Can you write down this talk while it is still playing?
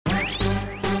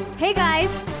Hey guys,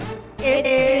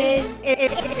 it's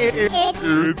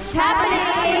happening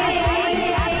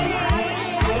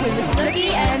with Snoopy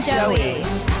and Joey.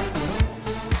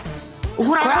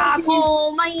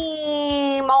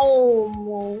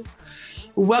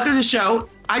 Welcome to the show.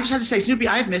 I just have to say, Snoopy,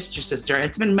 I've missed your sister.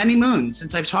 It's been many moons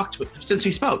since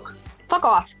we spoke. Fuck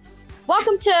off.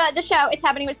 Welcome to the show. It's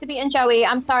happening with Snoopy and Joey.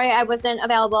 I'm sorry I wasn't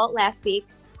available last week.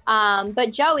 But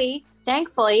Joey,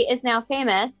 thankfully, is now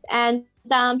famous, and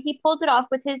he pulled it off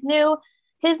with his new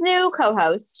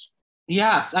co-host.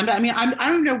 Yes, I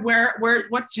don't know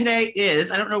what today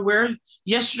is. I don't know where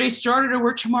yesterday started or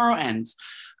where tomorrow ends.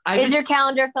 Is your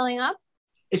calendar filling up?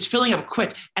 It's filling up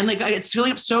quick, and it's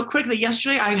filling up so quick that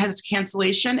yesterday I had this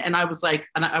cancellation, and I was like,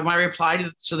 my reply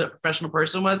to the professional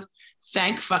person was,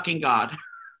 "Thank fucking God."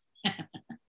 And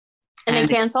then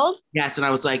canceled? Yes, and I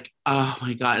was like, "Oh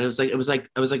my God!" It was like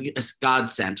a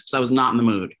godsend because I was not in the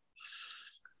mood.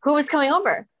 Who was coming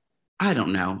over? I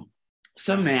don't know,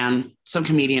 some man, some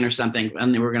comedian or something,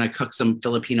 and they were gonna cook some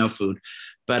Filipino food.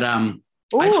 But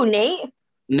Nate.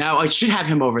 No, I should have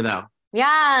him over though.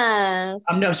 Yes.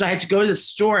 No, so I had to go to the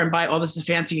store and buy all this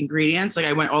fancy ingredients. Like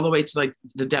I went all the way to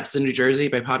the depths of New Jersey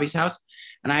by Poppy's house,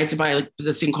 and I had to buy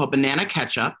this thing called banana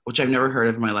ketchup, which I've never heard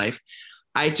of in my life.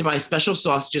 I had to buy special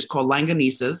sausages called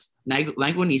langonisa.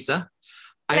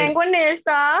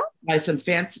 Buy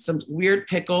some weird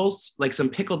pickles, like some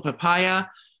pickled papaya,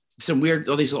 all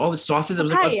the sauces. It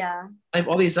was like I have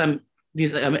all these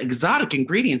exotic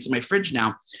ingredients in my fridge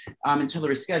now, until the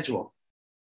reschedule.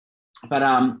 But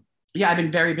yeah, I've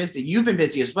been very busy. You've been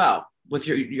busy as well with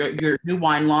your new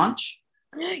wine launch.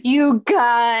 You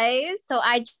guys. So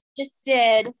I just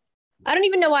did. I don't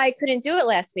even know why I couldn't do it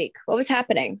last week. What was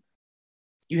happening?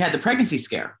 You had the pregnancy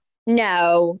scare.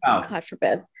 No, God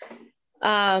forbid.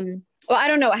 Well, I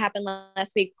don't know what happened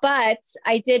last week, but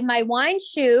I did my wine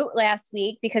shoot last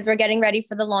week because we're getting ready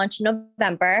for the launch in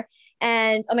November.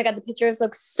 And oh my God, the pictures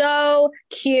look so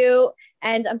cute.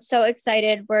 And I'm so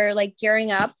excited. We're like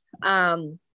gearing up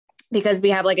because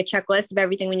we have like a checklist of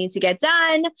everything we need to get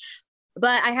done.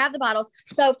 But I have the bottles.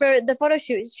 So for the photo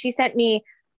shoot, she sent me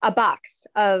a box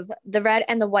of the red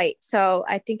and the white. So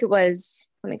I think it was,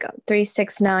 3,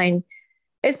 6, 9.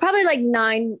 It's probably like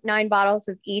nine bottles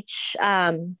of each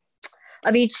red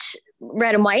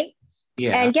and white.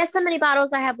 Yeah. And guess how many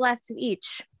bottles I have left of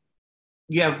each?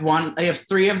 You have one. I have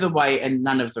 3 of the white and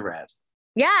none of the red.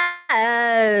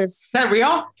 Yes. Is that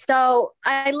real? So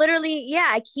I literally,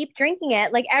 I keep drinking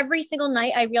it. Like every single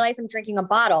night I realize I'm drinking a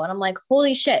bottle and I'm like,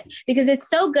 holy shit, because it's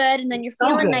so good. And then you're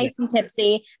feeling nice and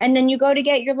tipsy. And then you go to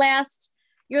get your last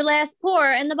pour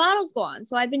and the bottle's gone.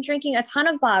 So I've been drinking a ton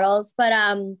of bottles, but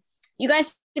you guys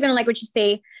are going to like what you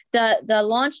see. The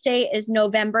launch date is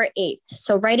November 8th.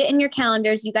 So write it in your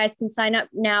calendars. You guys can sign up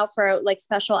now for like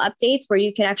special updates where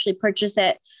you can actually purchase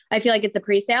it. I feel like it's a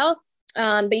pre-sale.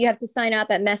 But you have to sign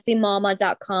up at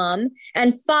messymama.com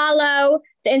and follow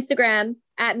the Instagram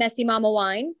at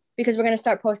messymamawine because we're going to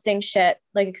start posting shit,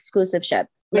 like exclusive shit.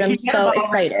 But I'm so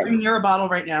excited. You're a bottle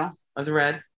right now of the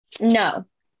red? No,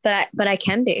 but I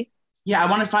can be. Yeah, I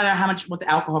want to find out what the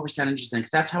alcohol percentage is in,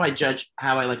 because that's how I judge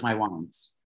how I like my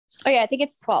wines. Oh yeah, I think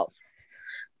it's 12.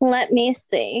 Let me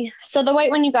see. So the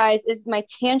white one, you guys, is my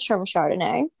Tantrum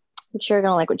Chardonnay, which you're going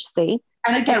to like what you see.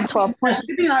 And again,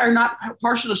 Snoopy and I are not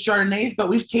partial to Chardonnays, but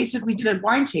we did a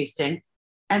wine tasting.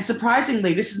 And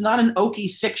surprisingly, this is not an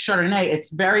oaky, thick Chardonnay.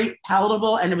 It's very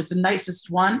palatable, and it was the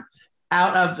nicest one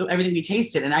out of everything we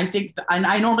tasted. And I think, and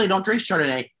I normally don't drink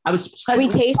Chardonnay. I was pleasantly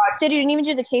We tasted it. You didn't even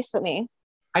do the taste with me.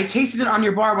 I tasted it on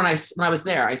your bar when I was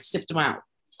there. I sipped them out.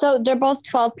 So they're both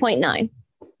 12.9.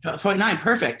 0.9,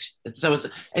 perfect. So it's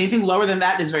anything lower than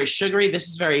that is very sugary. This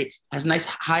is has nice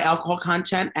high alcohol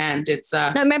content, and it's.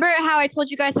 Now remember how I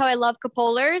told you guys how I love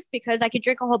Capolars because I could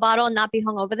drink a whole bottle and not be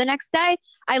hungover the next day.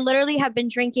 I literally have been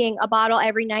drinking a bottle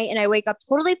every night, and I wake up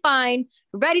totally fine,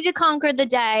 ready to conquer the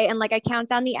day, and like I count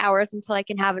down the hours until I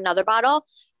can have another bottle.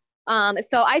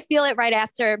 So I feel it right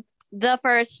after the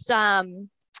first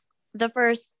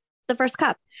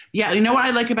cup. Yeah, you know what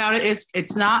I like about it is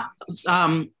it's not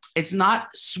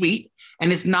sweet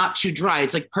and it's not too dry.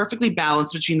 It's like perfectly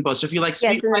balanced between the both. So if you like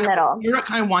sweet wine, you're not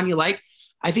kind of wine you like.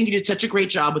 I think you did such a great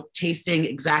job with tasting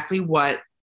exactly what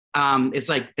it's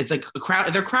like a crowd.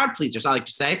 They're crowd pleasers, I like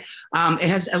to say. It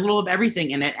has a little of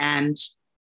everything in it, and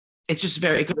it's just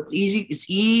very good. It's easy. It's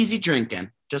easy drinking,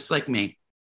 just like me.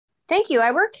 Thank you.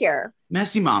 I work here.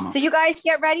 Messy Mama. So you guys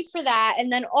get ready for that,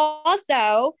 and then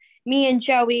also me and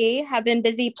Joey have been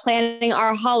busy planning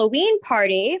our Halloween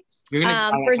party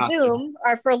for Zoom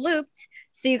or for Looped.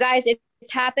 So you guys, it's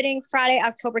happening Friday,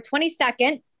 October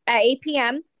 22nd at 8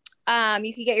 p.m.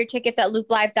 You can get your tickets at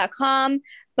looplive.com,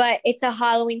 but it's a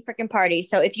Halloween freaking party.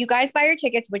 So if you guys buy your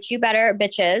tickets, which you better,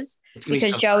 bitches,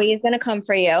 because Joey is going to come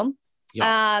for you.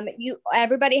 Yeah.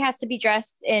 Everybody has to be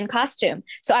dressed in costume.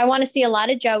 So I want to see a lot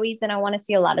of Joeys and I want to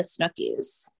see a lot of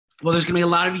Snookies. Well, there's going to be a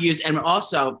lot of yous. And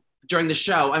also during the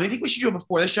show, I think we should do it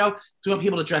before the show. We want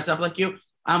people to dress up like you.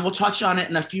 We'll touch on it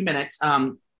in a few minutes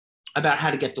about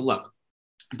how to get the look.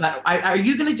 But are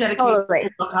you going to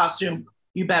dedicate a costume?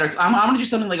 You better. I'm going to do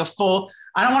something like a full.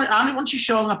 I don't want you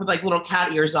showing up with like little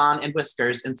cat ears on and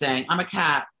whiskers and saying I'm a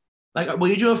cat. Like, will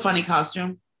you do a funny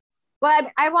costume? Well,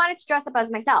 I wanted to dress up as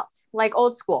myself, like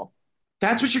old school.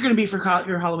 That's what you're going to be for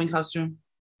your Halloween costume.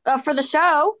 For the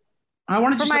show. I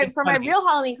wanted for my real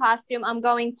Halloween costume. I'm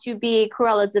going to be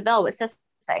Cruella de Vil with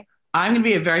Sissy. I'm going to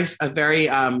be a very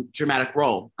dramatic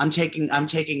role. I'm taking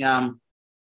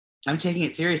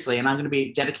it seriously, and I'm going to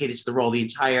be dedicated to the role the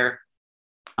entire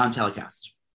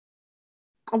telecast.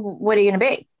 What are you going to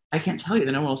be? I can't tell you.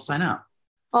 Then no one will sign up.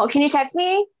 Oh, can you text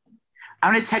me?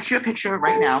 I'm going to text you a picture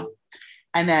right now,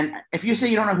 and then if you say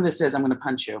you don't know who this is, I'm going to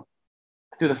punch you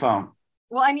through the phone.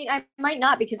 Well, I mean, I might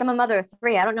not because I'm a mother of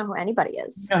 3. I don't know who anybody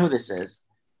is. You know who this is.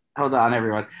 Hold on,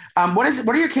 everyone. What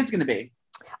are your kids going to be?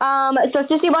 So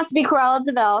Sissy wants to be Cruella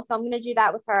de Vil, so I'm going to do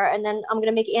that with her. And then I'm going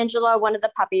to make Angela one of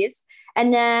the puppies.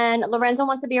 And then Lorenzo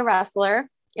wants to be a wrestler.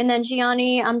 And then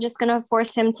Gianni, I'm just going to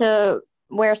force him to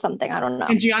wear something. I don't know.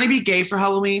 Can Gianni be gay for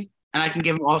Halloween? And I can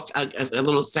give him off a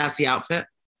little sassy outfit?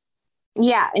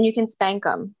 Yeah, and you can spank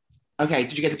him. Okay,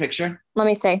 did you get the picture? Let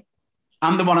me see.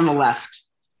 I'm the one on the left.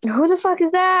 Who the fuck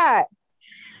is that?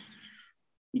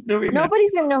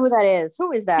 Nobody's going to know who that is.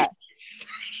 Who is that?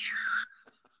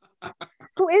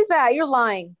 Who is that? You're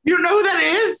lying. You don't know who that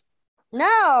is?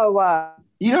 No.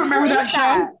 You don't remember that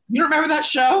show? You don't remember that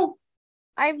show?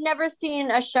 I've never seen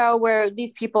a show where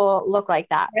these people look like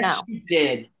that. Yes, no. You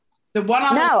did.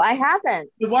 I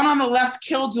haven't. The one on the left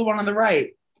killed the one on the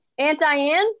right. Aunt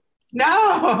Diane?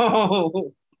 No.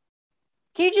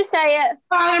 Can you just say it?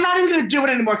 I'm not even going to do it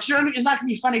anymore because it's not going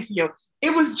to be funny for you.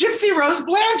 It was Gypsy Rose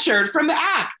Blanchard from The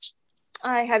Act.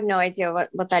 I have no idea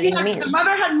what that even means. The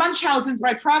mother had Munchausen's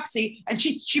by proxy, and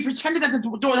she pretended that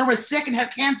the daughter was sick and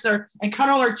had cancer and cut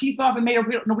all her teeth off and made her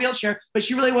in a wheelchair, but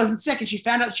she really wasn't sick, and she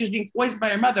found out she was being poisoned by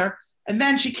her mother, and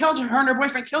then she killed her and her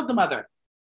boyfriend killed the mother.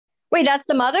 Wait, that's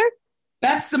the mother?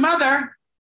 That's the mother.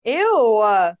 Ew.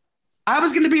 I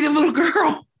was going to be the little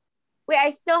girl. Wait,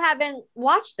 I still haven't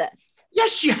watched this.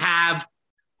 Yes, you have.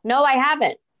 No, I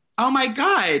haven't. Oh, my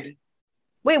God.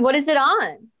 Wait, what is it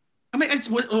on? I mean, it's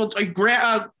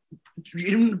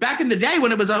back in the day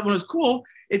when it was cool.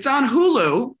 It's on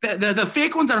Hulu. The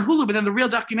fake one's on Hulu, but then the real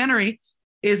documentary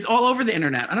is all over the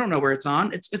internet. I don't know where it's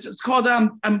on. It's called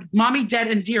 "Mommy, Dead,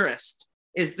 and Dearest."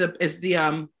 Is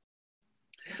the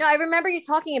No, I remember you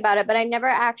talking about it, but I never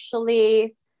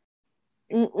actually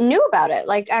knew about it.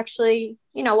 Like actually,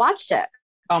 watched it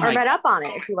or read up on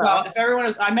it, if you will. Well, if everyone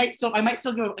is, I might still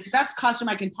give it because that's a costume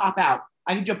I can pop out.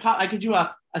 I could do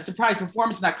a surprise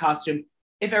performance in that costume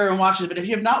if everyone watches it. But if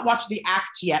you have not watched The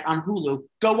Act yet on Hulu,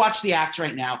 go watch The Act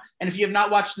right now. And if you have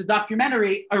not watched the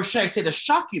documentary, or should I say the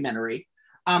shockumentary,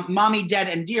 Mommy, Dead,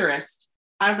 and Dearest,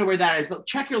 I don't know where that is, but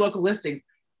check your local listings.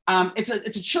 It's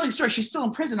a chilling story. She's still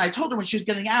in prison. I told her when she was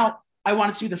getting out, I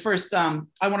wanted to be the first, I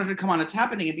wanted her to come on It's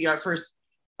Happening and be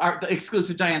the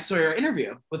exclusive Diane Sawyer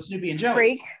interview with Snoopy and Joey.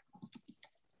 Freak.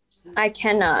 I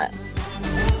cannot.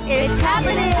 It's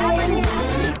happening.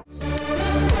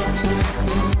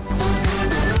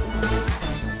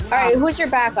 All right, who's your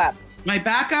backup? My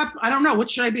backup, I don't know. What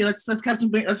should I be? Let's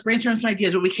brainstorm some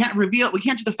ideas. But we can't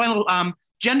do the final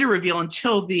gender reveal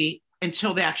until the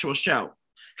actual show.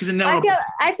 Because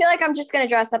I feel like I'm just gonna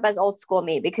dress up as old school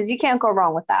me because you can't go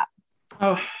wrong with that.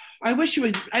 Oh, I wish you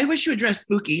would dress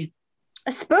spooky.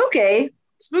 A spooky?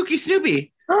 Spooky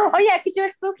Snoopy. Oh yeah, I could do a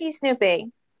spooky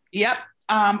Snoopy. Yep.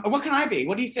 What can I be?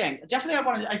 What do you think?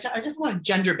 Definitely, I just want a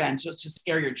gender bend so it's to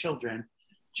scare your children.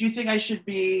 Do you think I should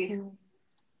be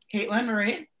Caitlin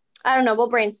Marie? I don't know. We'll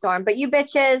brainstorm. But you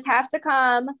bitches have to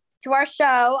come to our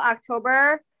show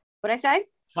October, what'd I say?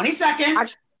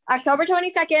 22nd. October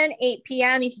 22nd, 8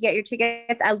 p.m. You can get your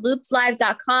tickets at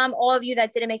loopslive.com. All of you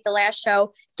that didn't make the last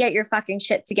show, get your fucking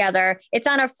shit together. It's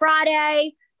on a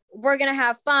Friday. We're going to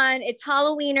have fun. It's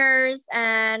Halloweeners,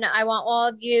 and I want all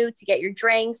of you to get your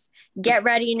drinks, get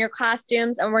ready in your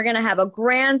costumes, and we're going to have a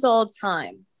grand old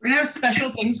time. We're going to have special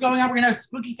things going on. We're going to have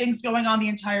spooky things going on the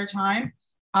entire time.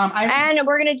 And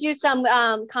we're going to do some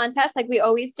contests like we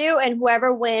always do, and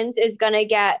whoever wins is going to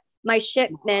get my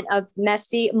shipment of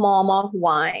messy mama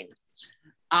wine.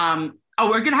 We're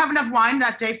going to have enough wine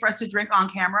that day for us to drink on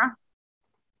camera?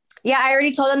 Yeah, I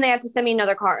already told them they have to send me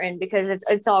another carton because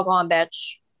it's all gone,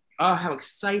 bitch. Oh, how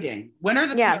exciting. When are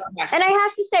the Yeah. And I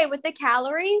have to say with the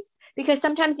calories, because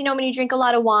sometimes, when you drink a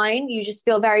lot of wine, you just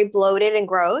feel very bloated and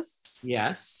gross.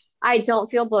 Yes. I don't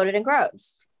feel bloated and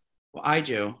gross. Well, I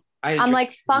do. I'm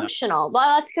like functional.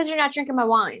 Well, that's because you're not drinking my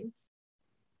wine.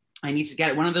 I need to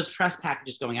get one of those press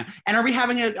packages going out. And are we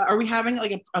having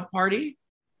like a party?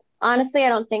 Honestly, I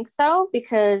don't think so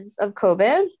because of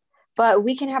COVID, but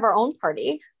we can have our own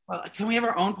party. Well, can we have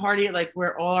our own party, like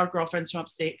where all our girlfriends from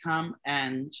upstate come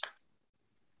and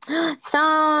let's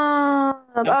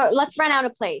rent out a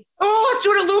place. Oh, let's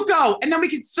do it at Luco, and then we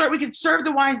can serve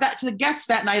the wine to the guests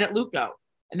that night at Luco,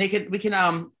 and we can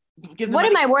give them. What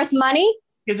am I worth money?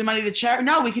 Give the money to charity.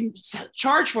 No, we can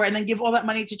charge for it and then give all that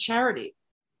money to charity.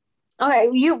 Okay,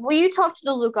 will you talk to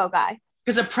the Luco guy?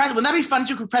 Because wouldn't that be fun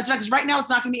too? Because right now it's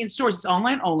not going to be in stores. It's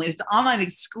online only. It's online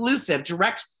exclusive,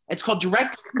 direct. It's called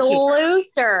direct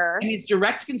exclusive. And it's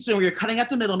direct to consumer. You're cutting out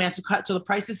the middleman so the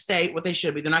prices stay what they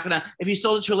should be. They're not going to. If you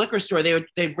sold it to a liquor store,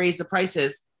 they'd raise the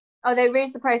prices. Oh, they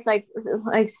raise the price like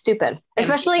stupid,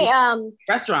 especially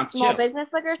restaurants, small business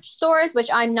liquor stores, which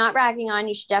I'm not ragging on.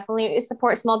 You should definitely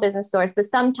support small business stores, but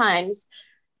sometimes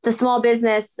the small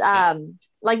business,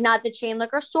 like not the chain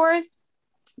liquor stores,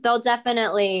 they'll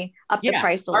definitely up the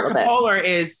price a little bit. Our Polar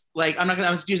is like,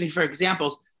 I was using for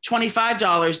examples,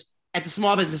 $25 at the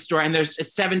small business store, and it's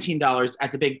 $17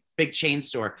 at the big chain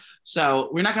store. So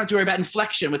we're not going to worry about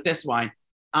inflection with this wine.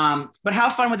 But how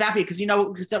fun would that be? Because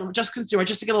just consumer,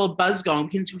 just to get a little buzz going,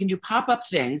 we can do pop-up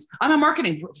things. I'm a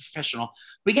marketing professional.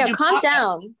 We can do calm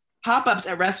down. Pop-ups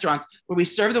at restaurants where we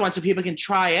serve the wine so people can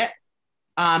try it.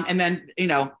 And then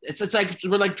it's like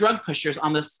we're like drug pushers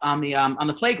on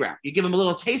the playground. You give them a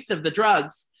little taste of the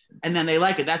drugs, and then they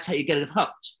like it. That's how you get it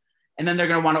hooked. And then they're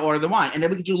going to want to order the wine. And then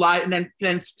we can do live. And then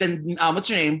what's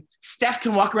your name? Steph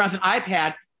can walk around with an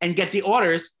iPad and get the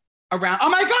orders around. Oh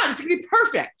my God, it's going to be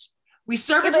perfect. We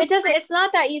serve it. But it's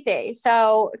not that easy.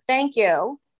 So thank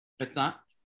you. It's not.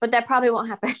 But that probably won't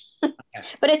happen. Okay.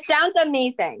 But it sounds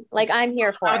amazing. Like I'm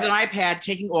here for it. With an iPad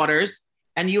taking orders.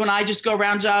 And you and I just go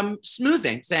around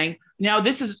smoozing, saying,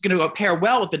 this is going to pair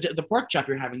well with the pork chop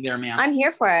you're having there, man. I'm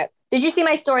here for it. Did you see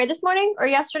my story this morning or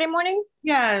yesterday morning?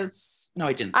 Yes. No,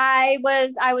 I didn't. I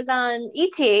was on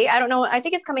ET. I don't know. I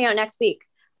think it's coming out next week.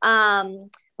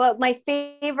 But my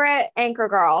favorite anchor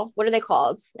girl, what are they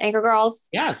called? Anchor girls?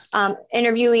 Yes.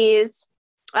 Interviewees.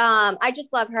 I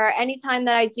just love her. Anytime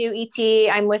that I do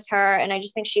ET, I'm with her. And I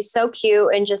just think she's so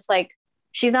cute and just like,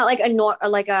 she's not like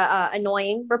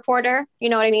annoying reporter. You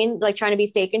know what I mean? Like trying to be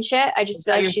fake and shit. I just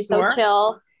feel like she's so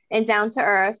chill and down to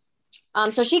earth.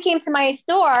 So she came to my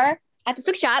store at the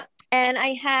Souk shop and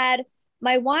I had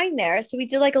my wine there. So we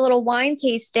did like a little wine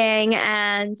tasting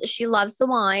and she loves the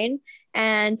wine.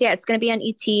 And yeah, it's going to be on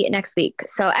ET next week.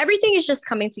 So everything is just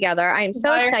coming together. I am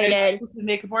so excited.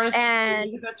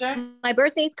 And my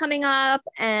birthday's coming up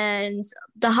and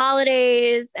the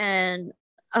holidays. And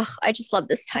I just love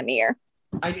this time of year.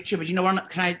 I do too, but you know what?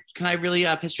 Can I really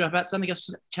piss you off about something? Guess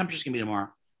the temperature's gonna be tomorrow,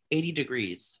 80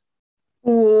 degrees.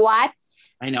 What?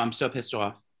 I know. I'm so pissed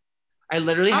off. I'm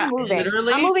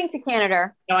moving to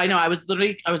Canada. No, I know. I was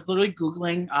literally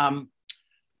Googling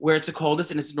where it's the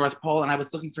coldest, and it's the North Pole, and I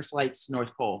was looking for flights to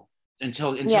North Pole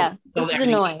until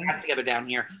everything got together down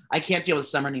here. I can't deal with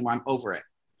summer anymore. I'm over it.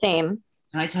 Same.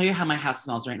 Can I tell you how my house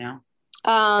smells right now?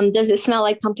 Does it smell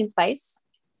like pumpkin spice?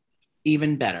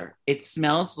 Even better. It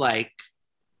smells like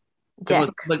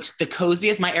the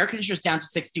coziest. My air conditioner's down to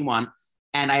 61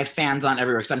 and I have fans on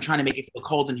everywhere because I'm trying to make it feel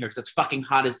cold in here because it's fucking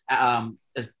hot as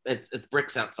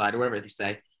bricks outside or whatever they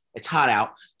say. It's hot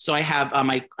out. So I have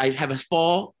I have a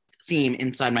fall theme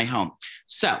inside my home.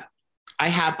 So I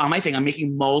have on my thing, I'm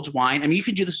making mulled wine. I mean, you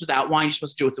can do this without wine. You're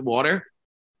supposed to do it with the water.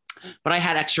 But I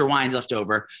had extra wine left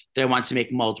over that I wanted to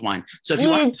make mulled wine. So if you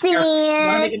want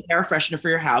to make an air freshener for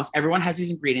your house, everyone has these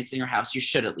ingredients in your house. You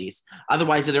should at least.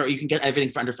 Otherwise, you can get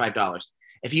everything for under $5.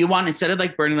 If you want, instead of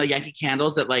like burning the Yankee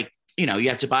candles that you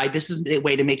have to buy, this is a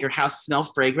way to make your house smell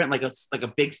fragrant, like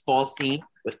a big fall scene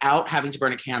without having to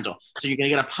burn a candle. So you're going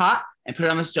to get a pot and put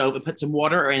it on the stove and put some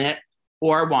water in it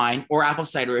or wine or apple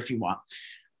cider if you want.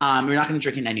 You're not going to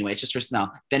drink it anyway. It's just for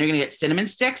smell. Then you're going to get cinnamon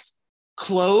sticks,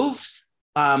 cloves,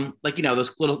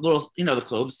 those little the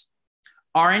cloves,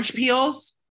 orange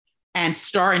peels, and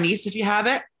star anise if you have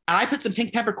it. And I put some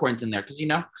pink peppercorns in there because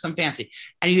I'm fancy.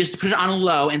 And you just put it on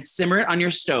low and simmer it on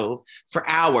your stove for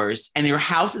hours. And your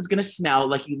house is gonna smell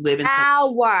like you live in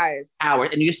hours.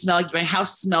 And you smell like my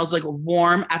house smells like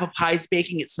warm apple pie is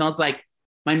baking. It smells like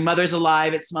my mother's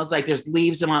alive. It smells like there's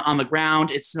leaves on the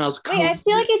ground. It smells cozy. Wait, I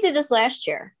feel like I did this last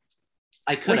year.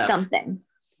 I could have something.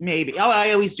 Maybe. Oh,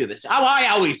 I always do this. Oh, I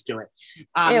always do it.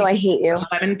 Ew, I hate you.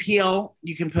 Lemon peel.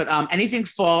 You can put anything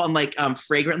fall and like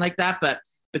fragrant like that, but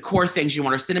the core things you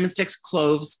want are cinnamon sticks,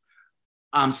 cloves,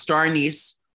 star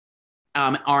anise,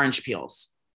 orange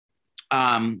peels.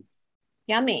 Yummy.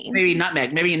 Maybe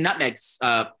nutmeg. Maybe a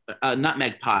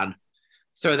nutmeg pod.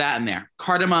 Throw that in there.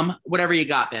 Cardamom, whatever you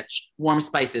got, bitch. Warm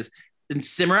spices. Then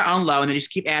simmer it on low, and then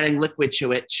just keep adding liquid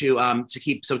to it to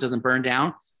keep so it doesn't burn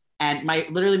down. And my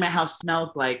house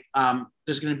smells like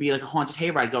there's going to be like a haunted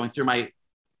hayride going through my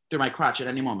crotch at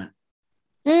any moment.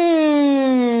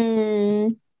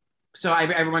 So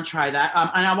everyone try that.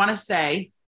 And I want to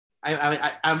say,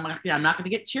 I'm not going to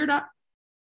get teared up.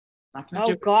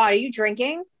 Oh God, are you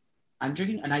drinking? I'm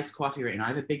drinking a nice coffee right now. I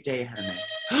have a big day ahead of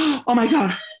me. Oh my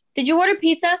God. Did you order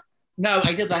pizza? No,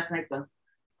 I did last night though.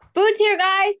 Food's here,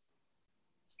 guys.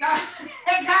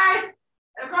 Hey guys,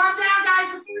 calm down,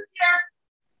 guys. The food's here.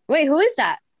 Wait, who is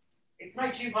that? It's my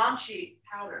Givenchy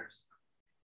powders.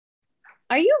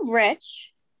 Are you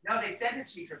rich? No, they sent it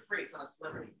to me for free. It's on a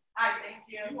celebrity. Hi, thank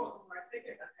you.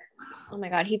 Oh my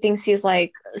God, he thinks he's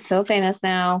like so famous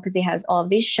now because he has all of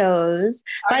these shows.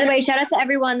 By the way, shout out to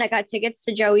everyone that got tickets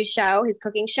to Joey's show, his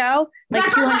cooking show. Like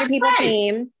 200 people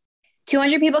came.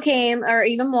 200 people came or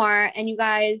even more. And you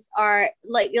guys are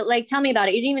like, tell me about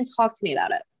it. You didn't even talk to me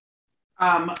about it.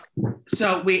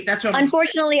 That's what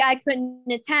unfortunately I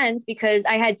couldn't attend because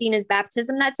I had Dina's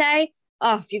baptism that day.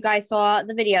 Oh, if you guys saw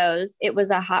the videos, it was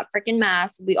a hot freaking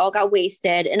mess. We all got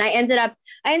wasted. And I ended up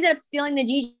stealing the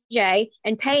DJ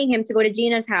and paying him to go to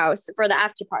Gina's house for the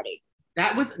after party.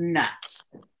 That was nuts.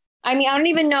 I mean, I don't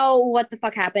even know what the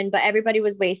fuck happened, but everybody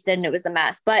was wasted and it was a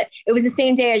mess. But it was the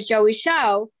same day as Joey's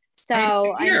show.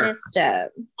 So I missed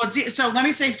it. Well, so let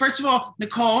me say, first of all,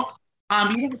 Nicole,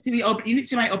 you didn't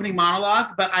see my opening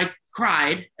monologue, but I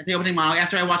cried at the opening monologue.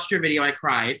 After I watched your video, I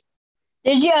cried.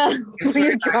 Did you? Were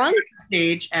you drunk?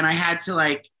 Stage, and I had to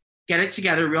like get it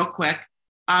together real quick.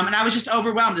 And I was just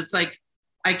overwhelmed. It's like,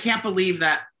 I can't believe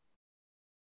that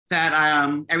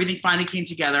everything finally came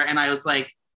together. And I was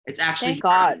like, it's actually, thank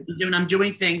God. I'm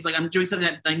doing things like I'm doing something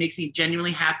that makes me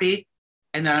genuinely happy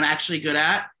and that I'm actually good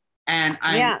at. And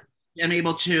I'm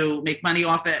able to make money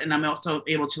off it. And I'm also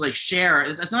able to like share.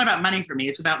 It's not about money for me.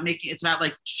 It's about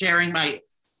like sharing my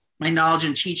knowledge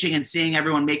and teaching and seeing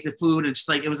everyone make the food. And just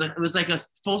like, it was like a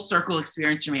full circle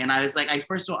experience for me. And I was like,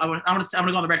 first of all, I want to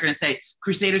go on the record and say,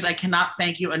 Crusaders, I cannot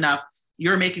thank you enough.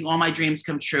 You're making all my dreams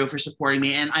come true for supporting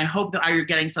me. And I hope that you're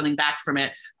getting something back from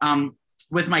it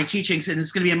with my teachings. And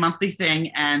it's going to be a monthly thing.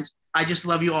 And I just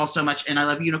love you all so much. And I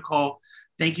love you, Nicole.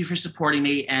 Thank you for supporting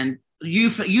me. And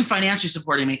you financially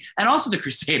supporting me. And also the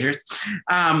Crusaders.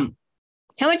 How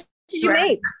much did you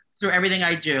make? Through everything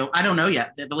I do. I don't know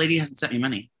yet. The lady hasn't sent me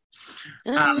money.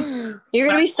 You're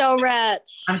gonna be so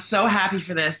rich. I'm so happy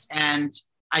for this, and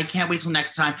I can't wait till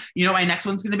next time. You know what my next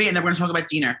one's going to be, and then we're going to talk about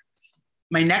dinner.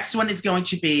 My next one is going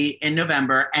to be in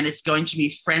November, and it's going to be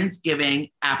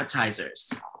Friendsgiving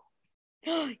appetizers.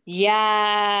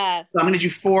 Yes. So I'm going to do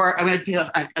 4. I'm going to do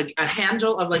a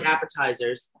handle of like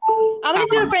appetizers. I'm going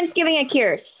to do a Friendsgiving at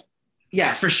Kier's.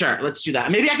 Yeah, for sure. Let's do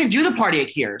that. Maybe I can do the party at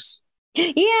Kier's.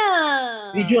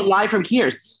 Yeah. We do it live from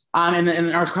Kier's.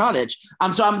 In our cottage.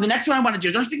 So the next one I want to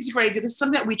do, don't you think it's a great idea? This is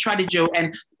something that we try to do.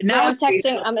 And now I'm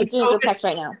texting. I'm doing a good text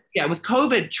right now. Yeah, with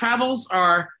COVID, travels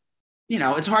are,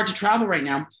 it's hard to travel right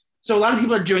now. So a lot of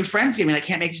people are doing Friendsgiving that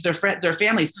can't make it to their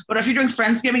families. But if you're doing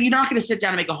Friendsgiving, you're not going to sit down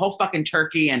and make a whole fucking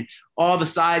turkey and all the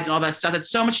sides and all that stuff. That's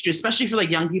so much to do, especially for like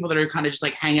young people that are kind of just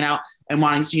like hanging out and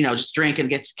wanting to, just drink and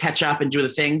get to catch up and do the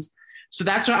things. So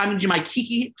that's why I'm going to do my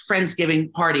Kiki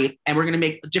Friendsgiving party. And we're going to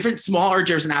make different small hors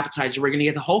d'oeuvres and appetizers. We're going to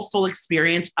get the whole full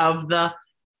experience of the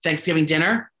Thanksgiving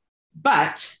dinner,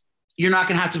 but you're not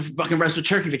going to have to fucking roast a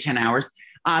turkey for 10 hours.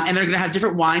 And they're going to have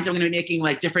different wines. I'm going to be making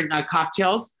like different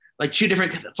cocktails, like 2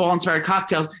 different fall inspired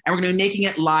cocktails. And we're going to be making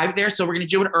it live there. So we're going to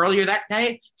do it earlier that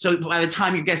day. So by the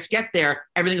time your guests get there,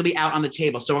 everything will be out on the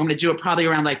table. So we're going to do it probably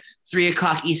around like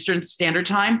 3:00 Eastern Standard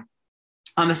Time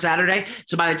on the Saturday.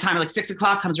 So by the time like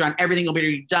 6:00 comes around, everything will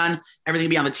be done. Everything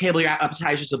will be on the table. Your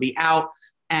appetizers will be out.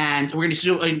 And we're going to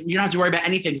do, you don't have to worry about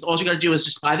anything. Because all you got to do is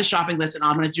just buy the shopping list and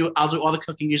I'll do all the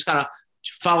cooking. You just got to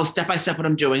follow step by step what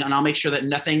I'm doing. And I'll make sure that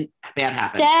nothing bad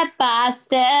happens. Step by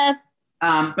step.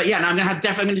 But yeah, now I'm going to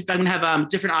have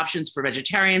different options for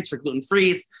vegetarians, for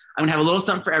gluten-free. I'm going to have a little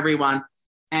something for everyone.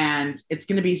 And it's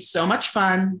going to be so much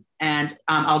fun. And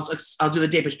I'll do the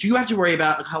day, but you have to worry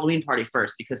about a Halloween party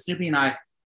first because Snoopy and I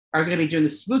are going to be doing the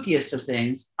spookiest of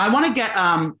things. I want to get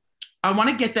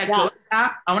that ghost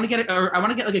app. I want to get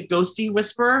like a ghosty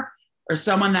whisperer or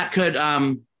someone that could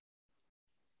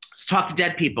talk to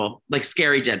dead people, like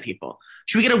scary dead people.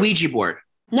 Should we get a Ouija board?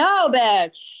 No,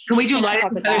 bitch. Can we do light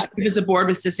if it's a board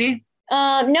with Sissy?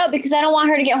 No, because I don't want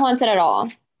her to get haunted at all.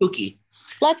 Spooky.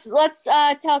 Let's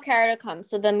tell Kara to come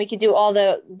so then we could do all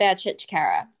the bad shit to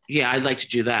Kara. Yeah, I'd like to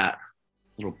do that.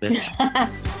 Little bitch.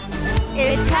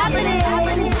 It's happening.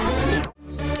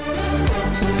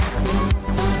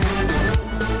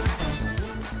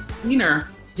 Cleaner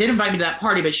did invite me to that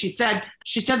party, but she said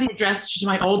the address, she's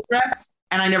my old address,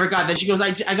 and I never got that. She goes,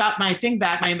 I got my thing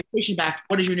back, my invitation back.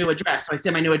 What is your new address? So I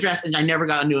said my new address, and I never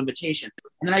got a new invitation.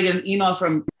 And then I get an email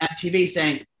from MTV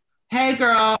saying, hey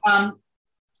girl,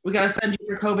 we got to send you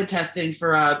for COVID testing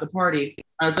for the party.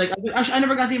 I was like, I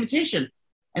never got the invitation.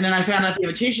 And then I found out the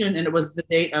invitation, and it was the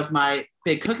date of my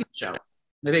big cooking show.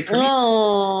 The big premiere.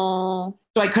 Oh.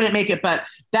 So I couldn't make it, but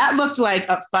that looked like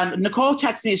a fun. Nicole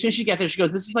texted me as soon as she gets there. She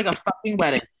goes, this is like a fucking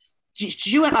wedding.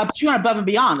 She went above and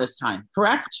beyond this time,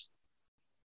 correct?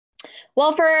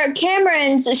 Well, for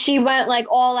Cameron's, she went like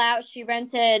all out. She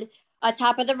rented a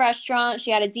top of the restaurant.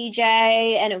 She had a DJ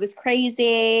and it was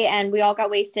crazy. And we all got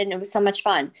wasted and it was so much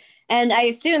fun. And I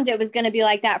assumed it was going to be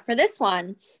like that for this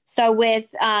one. So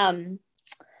with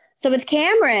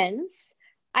Cameron's,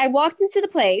 I walked into the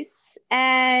place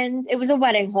and it was a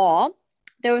wedding hall.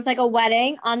 There was like a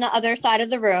wedding on the other side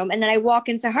of the room. And then I walk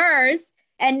into hers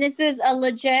and this is a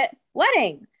legit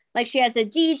wedding. Like she has a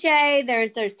DJ,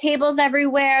 there's tables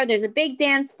everywhere. There's a big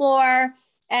dance floor.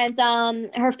 And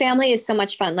her family is so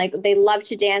much fun. Like they love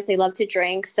to dance. They love to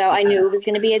drink. So I knew it was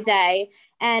going to be a day.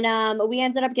 And we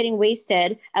ended up getting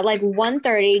wasted at like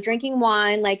 1:30, drinking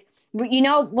wine. Like, you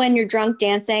know, when you're drunk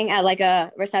dancing at like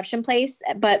a reception place,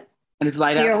 but and it's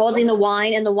light you're holding the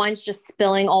wine and the wine's just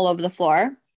spilling all over the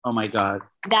floor. Oh my God.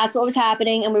 That's what was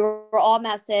happening. And we were all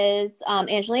messes.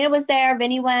 Angelina was there.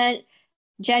 Vinny went.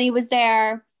 Jenny was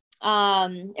there.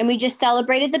 And we just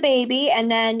celebrated the baby. And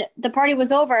then the party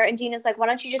was over. And Dina's like, why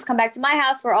don't you just come back to my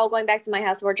house? We're all going back to my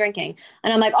house. We're drinking.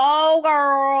 And I'm like, oh,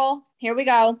 girl, here we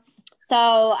go. So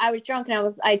I was drunk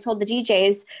and I told the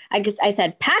DJs, I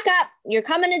said, pack up. You're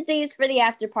coming to Z's for the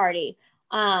after party.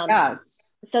 Yes.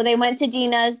 So they went to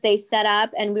Dina's, they set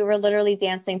up, and we were literally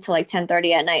dancing till like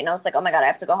 10:30 at night. And I was like, oh my God, I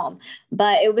have to go home.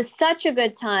 But it was such a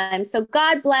good time. So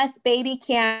God bless baby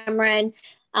Cameron.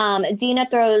 Dina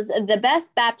throws the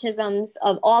best baptisms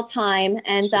of all time.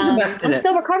 And I'm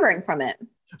still recovering from it.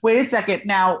 Wait a second.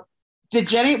 Now,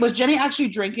 was Jenny actually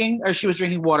drinking or she was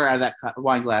drinking water out of that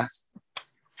wine glass?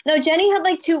 No, Jenny had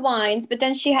like 2 wines, but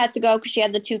then she had to go because she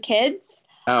had the 2 kids.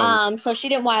 Oh. So she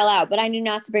didn't while out, but I knew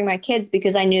not to bring my kids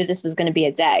because I knew this was going to be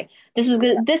a day. This was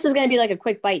going to be like a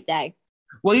quick bite day.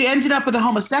 Well, you ended up with a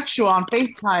homosexual on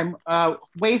FaceTime,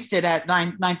 wasted at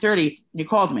 9:30, and you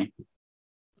called me.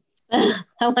 I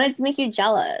wanted to make you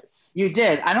jealous. You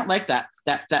did. I don't like that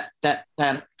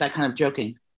kind of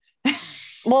joking.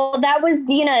 Well, that was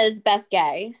Dina's best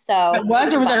gay. So it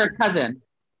was, or was that her cousin?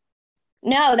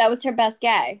 No, that was her best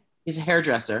gay. He's a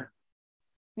hairdresser.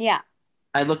 Yeah.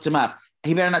 I looked him up.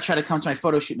 He better not try to come to my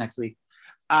photo shoot next week.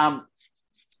 But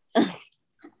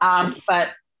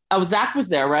Zach was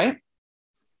there, right?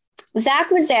 Zach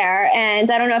was there,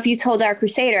 and I don't know if you told our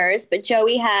Crusaders, but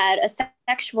Joey had a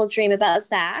sexual dream about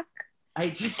Zach. I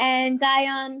did. And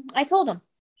I told him.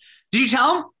 Did you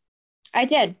tell him? I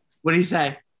did. What did he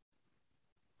say?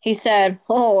 He said,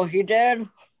 oh, you did?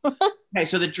 Okay,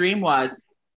 so the dream was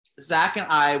Zach and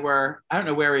I don't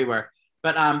know where we were,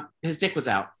 but his dick was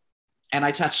out. And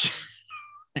I touched.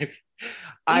 You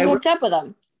hooked up with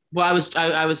him. Well, I was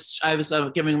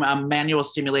giving him a manual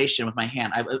stimulation with my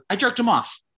hand. I jerked him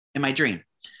off in my dream,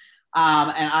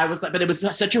 and I was like, but it was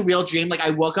such a real dream. Like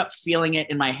I woke up feeling it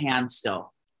in my hand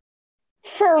still.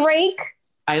 Freak.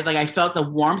 I felt the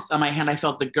warmth on my hand. I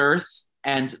felt the girth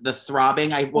and the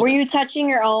throbbing. Were you touching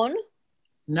your own?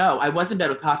 No, I was in bed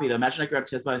with Poppy though. Imagine I grabbed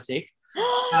his by mistake.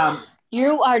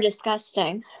 You are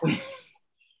disgusting.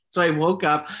 So I woke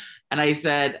up and I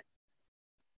said,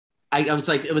 I was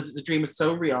like, the dream was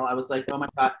so real. I was like, oh my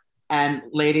God. And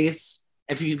ladies,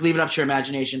 if you leave it up to your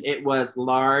imagination, it was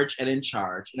large and in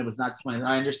charge. And it was not 20.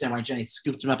 I understand why Jenny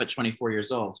scooped him up at 24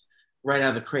 years old, right out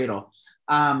of the cradle.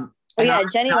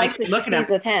 Jenny likes what she sees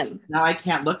with him. Now I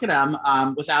can't look at him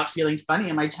without feeling funny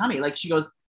in my tummy. Like she goes,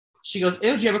 ew,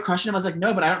 do you have a crush on him? I was like,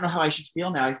 no, but I don't know how I should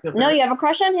feel now. No, you have a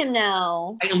crush on him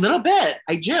now. A little bit.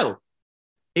 I do.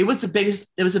 It was the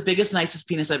biggest, nicest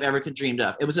penis I've ever dreamed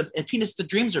of. It was a penis the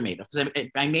dreams are made of because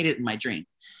I made it in my dream.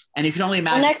 And you can only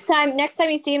imagine. Well, next time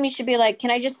you see him, you should be like,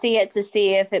 can I just see it to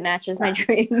see if it matches my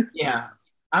dream? Yeah.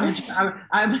 I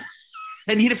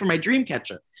need it for my dream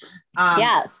catcher.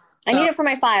 Yes. I need it for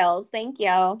my files. Thank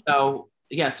you. So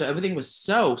everything was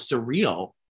so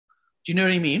surreal. Do you know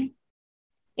what I mean?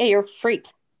 Yeah, you're a freak.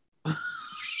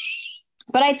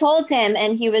 But I told him,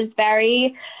 and he was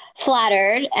very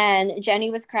flattered, and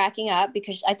Jenny was cracking up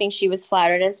because I think she was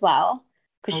flattered as well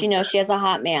because she knows she has a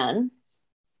hot man.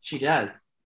 She does.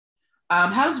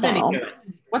 How's Vinny doing?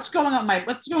 What's going on?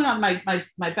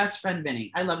 My best friend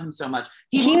Vinny. I love him so much.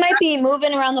 He might be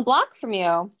moving around the block from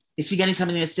you. Is he getting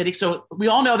something acidic? So we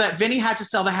all know that Vinny had to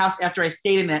sell the house after I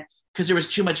stayed in it because there was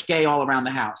too much gay all around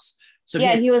the house. So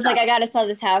yeah, he was like, I got to sell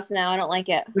this house now. I don't like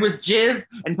it. There was jizz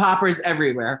and poppers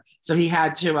everywhere. So he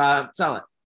had to sell it.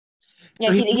 Yeah,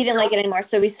 so he didn't like it anymore.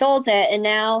 So we sold it. And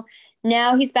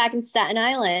now he's back in Staten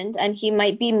Island and he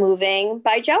might be moving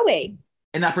by Joey.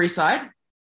 In the Upper East Side?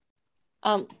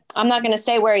 I'm not going to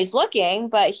say where he's looking,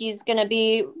 but he's going to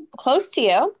be close to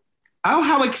you. Oh,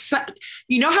 how exciting.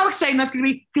 You know how exciting that's going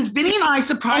to be? Because Vinny and I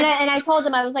surprised. And I told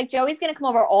him, I was like, Joey's going to come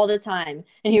over all the time.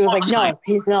 And he was like, no,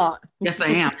 he's not. Yes, I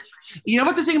am. You know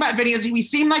what the thing about Vinny is? We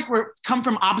seem like we're come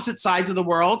from opposite sides of the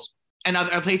world and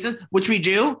other places, which we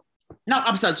do. Not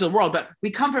opposite sides of the world, but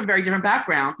we come from very different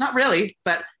backgrounds. Not really,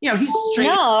 but he's straight.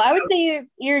 No, I would say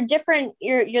you're different.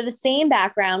 You're the same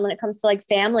background when it comes to like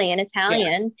family and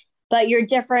Italian, but you're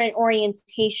different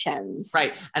orientations.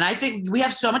 Right. And I think we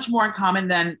have so much more in common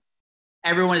than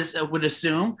everyone would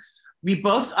assume. We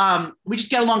both we just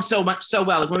get along so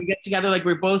well. Like when we get together, like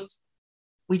we just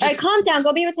all right, calm down,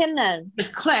 go be with him then.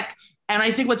 Just click. And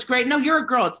I think what's great, no, you're a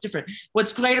girl, it's different.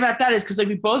 What's great about that is because like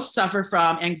we both suffer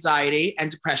from anxiety and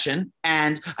depression.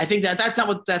 And I think that's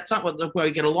not where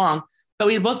we get along, but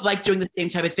we both like doing the same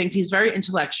type of things. He's very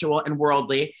intellectual and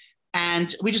worldly.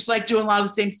 And we just like doing a lot of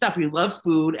the same stuff. We love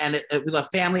food and we love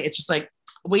family. It's just like,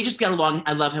 we just get along.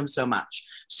 I love him so much.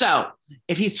 So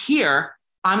if he's here,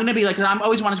 I'm going to be like, because I'm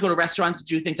always wanting to go to restaurants to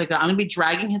do things like that. I'm going to be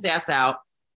dragging his ass out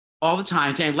all the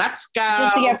time saying, let's go.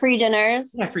 Just to get free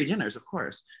dinners. Yeah, free dinners, of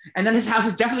course. And then his house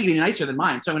is definitely going to be nicer than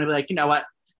mine. So I'm going to be like, you know what?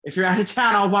 If you're out of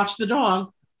town, I'll watch the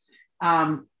dog.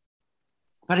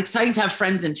 But exciting to have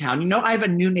friends in town. I have a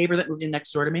new neighbor that moved in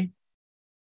next door to me.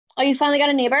 Oh, you finally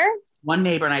got a neighbor? One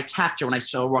neighbor, and I attacked her when I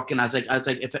saw her walking. I was like,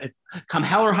 if come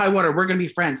hell or high water, we're going to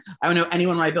be friends. I don't know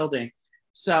anyone in my building.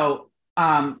 So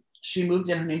she moved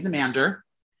in. Her name's Amanda,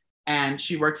 and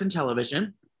she works in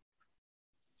television.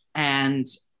 And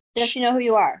does she know who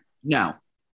you are? No.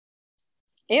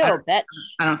 Ew, bitch.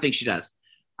 I don't think she does.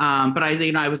 But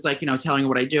I was like, telling her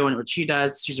what I do and what she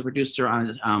does. She's a producer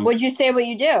on. Would you say what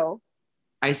you do?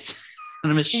 I'm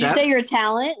a chef. Did you say you're a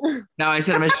talent? No, I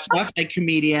said I'm a chef, a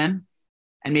comedian,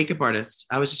 and makeup artist.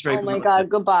 I was just very. Oh my God!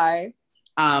 Goodbye.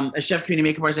 A chef, comedian,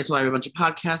 makeup artist. I told her I have a bunch of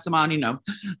podcasts I'm on.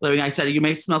 Living. I said you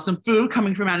may smell some food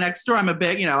coming from out next door. I'm a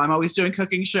big. I'm always doing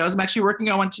cooking shows. I'm actually working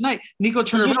on one tonight. Nico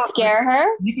Turner. Did you scare her?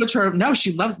 Nico Turner. No,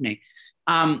 she loves me.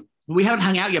 We haven't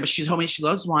hung out yet, but she told me she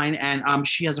loves wine, and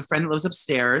she has a friend that lives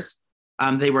upstairs.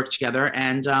 They work together,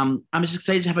 and I'm just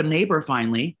excited to have a neighbor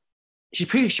finally. She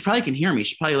probably can hear me.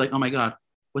 She's probably like, oh my God,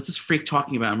 what's this freak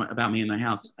talking about me in my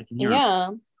house? I can hear her.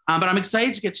 But I'm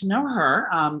excited to get to know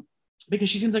her because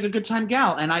she seems like a good time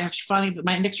gal. And I actually finally,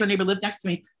 my next door neighbor lived next to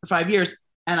me for 5 years,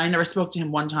 and I never spoke to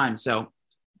him one time. So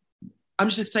I'm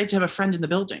just excited to have a friend in the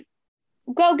building.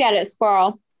 Go get it,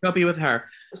 squirrel. Go be with her.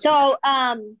 So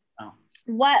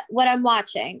what I'm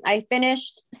watching, I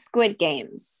finished Squid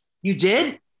Games. You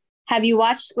did? Have you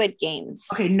watched Squid Games?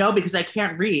 Okay, no, because I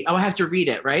can't read. Oh, I have to read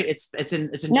it, right? It's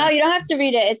in. No, you don't have to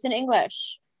read it. It's in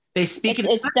English. They speak it.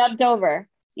 It's dubbed over.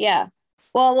 Yeah.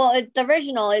 Well, the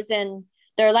original is in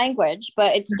their language,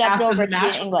 but it's dubbed over to be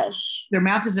in English. Their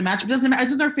mouth doesn't match. But doesn't matter.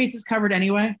 Isn't their faces covered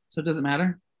anyway? So it doesn't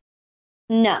matter.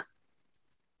 No.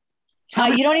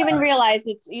 You don't even realize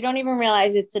it's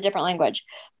a different language.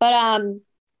 But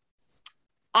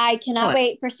I cannot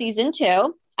wait for season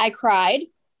 2. I cried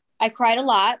a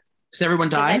lot. Because everyone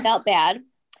dies? I felt bad.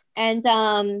 And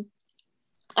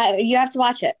you have to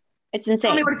watch it. It's insane.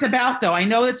 Tell me what it's about, though. I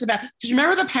know it's about, because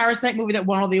remember the Parasite movie that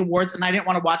won all the awards, and I didn't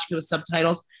want to watch it with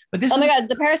subtitles. But this. Oh my God,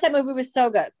 the Parasite movie was so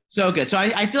good. So good. So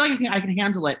I feel like I can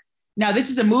handle it. Now, this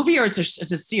is a movie or it's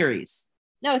a series?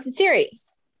 No, it's a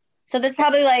series. So there's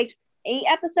probably like 8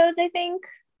 episodes, I think.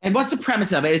 And what's the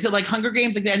premise of it? Is it like Hunger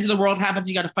Games, like the end of the world happens,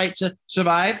 you got to fight to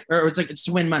survive, or it's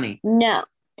to win money? No.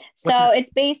 So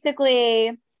it's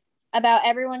basically about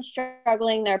everyone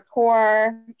struggling. They're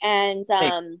poor, and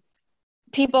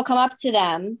people come up to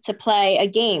them to play a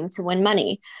game to win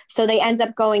money. So they end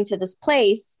up going to this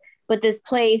place, but this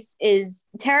place is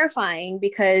terrifying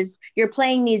because you're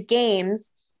playing these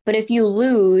games, but if you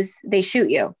lose, they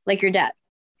shoot you, like you're dead.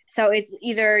 So it's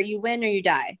either you win or you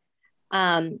die.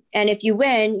 And if you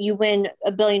win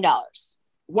 $1 billion.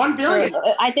 $1 billion?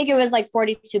 I think it was like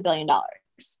 $42 billion.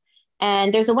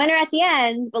 And there's a winner at the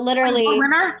end, but literally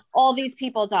all these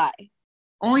people die.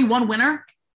 Only one winner?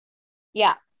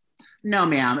 Yeah. No,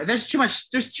 ma'am. There's too much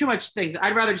things.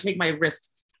 I'd rather take my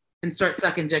wrist and start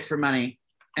sucking dick for money.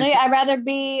 I'd rather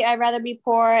be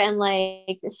poor and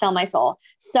like sell my soul.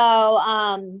 So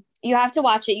you have to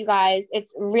watch it, you guys.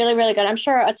 It's really, really good. I'm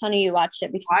sure a ton of you watched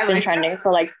it because it's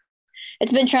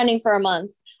been trending for a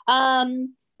month.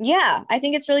 Yeah, I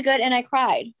think it's really good. And I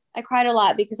cried a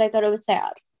lot because I thought it was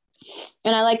sad.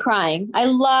 And I like crying. I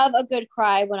love a good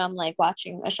cry when I'm like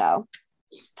watching a show.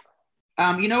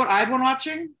 You know what I've been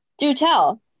watching? Do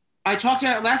tell. I talked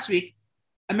about it last week.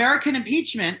 American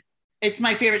Impeachment. It's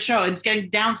my favorite show, and it's getting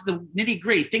down to the nitty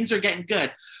gritty. Things are getting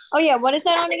good. Oh yeah, what is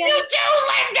that on again? What did you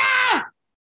do, Linda?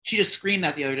 She just screamed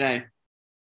that the other day.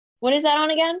 What is that on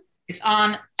again? It's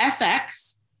on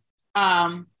FX.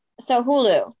 So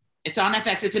Hulu. It's on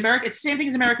FX. It's American. It's the same thing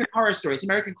as American Horror Story. It's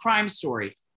American Crime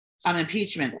Story.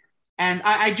 Impeachment. And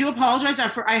I do apologize.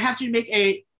 I have to make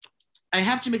a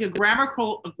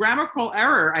grammatical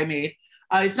error I made.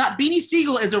 It's not Beanie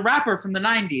Siegel is a rapper from the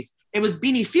 90s. It was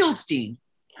Beanie Fieldstein.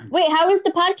 Wait, how was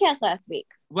the podcast last week?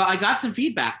 Well, I got some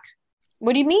feedback.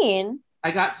 What do you mean?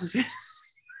 I got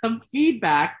some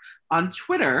feedback on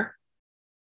Twitter.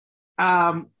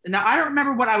 Now, I don't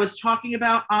remember what I was talking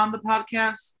about on the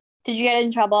podcast. Did you get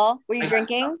in trouble? Were you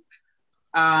drinking?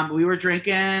 We were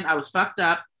drinking. I was fucked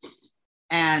up.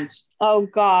 And oh,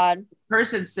 God. The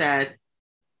person said,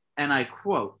 and I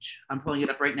quote, I'm pulling it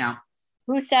up right now.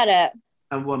 Who said it?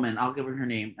 A woman. I'll give her her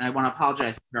name. And I want to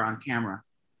apologize to her on camera.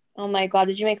 Oh, my God.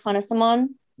 Did you make fun of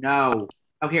someone? No.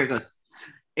 Oh, here it goes.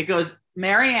 It goes,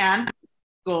 Marianne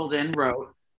Golden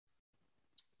wrote,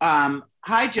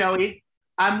 hi, Joey.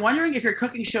 I'm wondering if your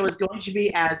cooking show is going to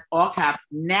be as, all caps,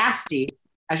 nasty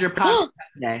as your podcast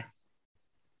today.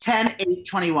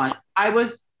 10/8/21. I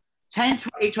was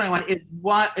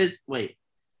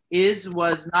 10/8/21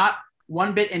 was not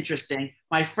one bit interesting.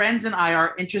 My friends and I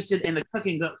are interested in the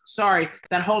cooking, but sorry,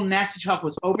 that whole nasty talk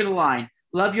was over the line.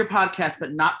 Love your podcast,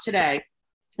 but not today.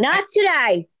 Not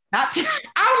today.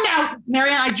 Oh no,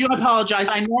 Marianne, I do apologize.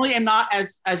 I normally am not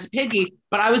as piggy,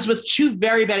 but I was with two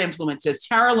very bad influences.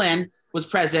 Tara Lynn was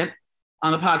present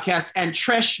on the podcast, and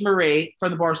Trish Marie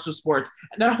from the Barstool Sports.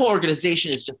 And that whole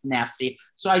organization is just nasty.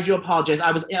 So I do apologize.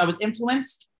 I was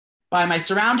influenced by my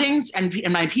surroundings and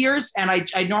my peers, and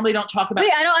I normally don't talk about.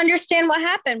 Wait, I don't understand what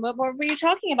happened. What were you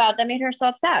talking about that made her so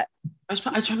upset? I was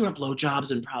talking about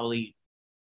blowjobs and probably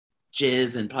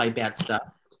jizz and probably bad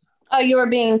stuff. Oh, you were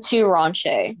being too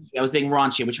raunchy. I was being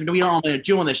raunchy, which we don't normally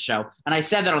do on this show. And I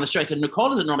said that on the show. I said, Nicole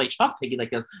doesn't normally talk piggy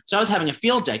like this. So I was having a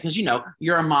field day because,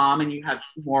 you're a mom and you have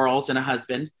morals and a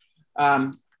husband.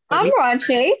 I'm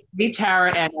raunchy. Me,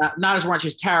 Tara, and not as raunchy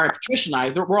as Tara, Patricia, and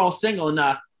I, we're all single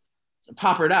and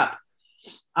poppered up.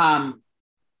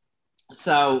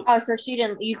 So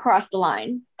you crossed the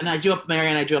line. And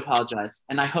Marianne, I do apologize.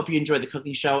 And I hope you enjoyed the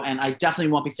cooking show. And I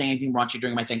definitely won't be saying anything raunchy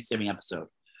during my Thanksgiving episode.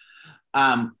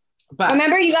 But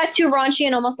remember, you got too raunchy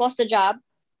and almost lost a job.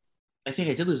 I think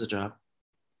I did lose a job.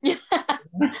 They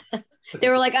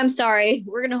were like, I'm sorry,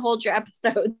 we're going to hold your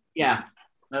episode. Yeah.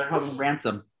 They're holding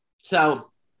ransom. So,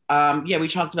 we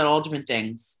talked about all different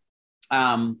things.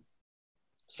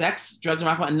 Sex, drugs,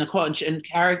 and rock, and Nicole and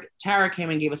Tara came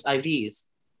and gave us IVs.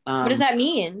 What does that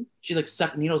mean? She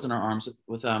stuck needles in her arms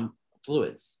with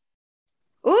fluids.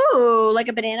 Ooh, like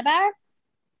a banana bar?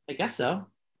 I guess so.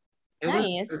 It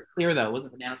was clear though. It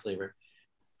wasn't banana flavor.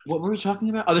 What were we talking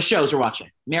about? Oh, the shows we're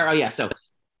watching. So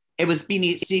it was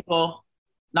Beanie Siegel,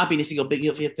 not Beanie Siegel,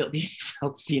 Beanie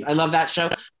Feldstein. I love that show.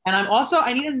 And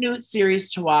I need a new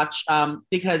series to watch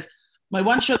because my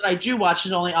one show that I do watch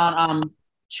is only on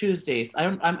Tuesdays.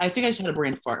 I think I just had a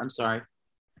brain fart. I'm sorry.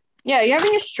 Yeah, you're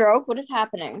having a stroke. What is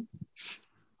happening?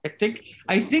 I think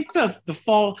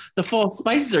the fall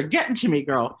spices are getting to me,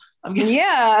 girl. I'm getting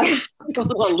I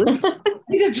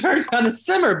need to turn on the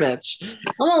simmer, bitch.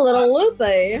 I'm a little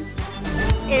loopy.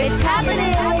 It's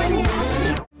happening.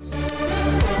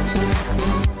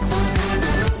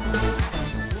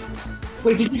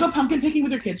 Wait, did you go pumpkin picking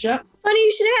with your kids yet? Funny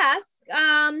you should ask.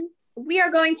 We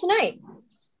are going tonight.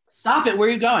 Stop it. Where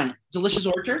are you going? Delicious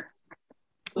Orchard?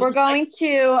 We're going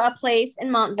to a place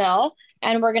in Montville.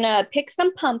 And we're going to pick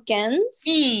some pumpkins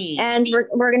and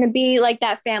we're going to be like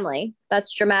that family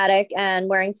that's dramatic and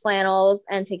wearing flannels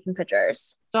and taking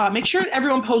pictures. So make sure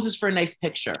everyone poses for a nice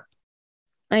picture.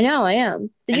 I know, I am.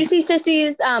 Did you see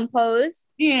Sissy's pose?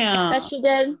 Yeah. That she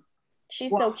did? She's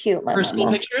so cute. Her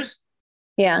school pictures?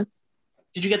 Yeah.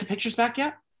 Did you get the pictures back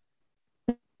yet?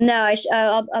 No,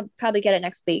 I'll probably get it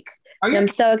next week. I'm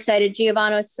so excited.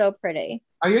 Giovanna is so pretty.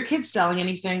 Are your kids selling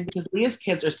anything? Because Leah's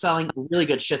kids are selling really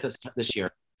good shit this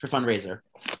year for fundraiser.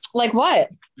 Like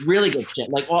what? Really good shit.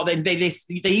 Like all they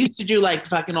used to do like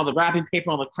fucking all the wrapping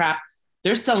paper, all the crap.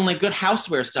 they're selling like good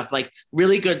houseware stuff, like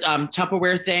really good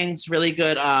Tupperware things, really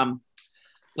good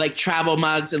like travel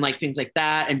mugs and like things like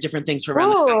that, and different things for around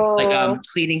the house, like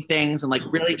cleaning things and like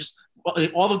really just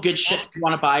all the good shit you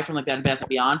want to buy from like Bed Bath &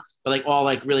 Beyond, but like all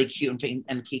like really cute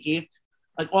and kiki,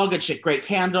 like all good shit. Great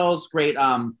candles, great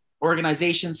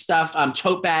organization stuff,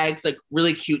 tote bags, like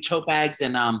really cute tote bags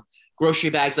and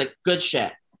grocery bags, like good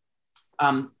shit.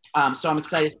 So I'm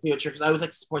excited to see what you're, because I always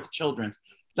like to support the children's.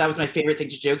 That was my favorite thing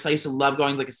to do, because I used to love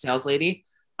going like a sales lady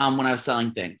when I was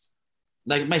selling things.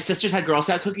 Like my sisters had Girl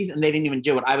Scout cookies and they didn't even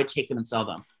do it. I would take them and sell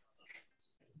them.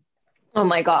 Oh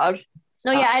my God.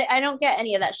 No, yeah, I don't get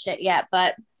any of that shit yet,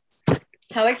 but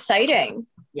how exciting.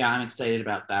 Yeah, I'm excited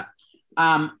about that.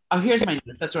 Here's my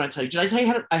news. That's what I tell you. Did I tell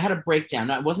you I had a breakdown?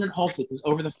 No, it wasn't at Whole Foods. It was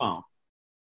over the phone.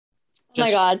 Oh my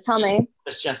God, tell me.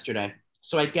 Just yesterday.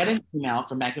 So I get an email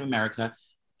from Bank of America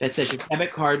that says your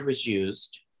debit card was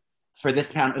used for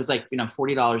this pound. It was like,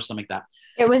 $40, something like that.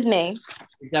 It was me.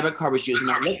 Your debit card was used,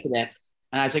 and I looked at it,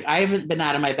 and I was like, I haven't been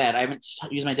out of my bed. I haven't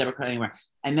used my debit card anywhere.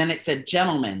 And then it said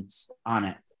gentleman's on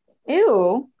it.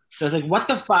 Ew. So I was like, what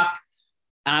the fuck?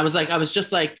 And I was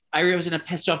in a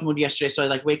pissed off mood yesterday. So I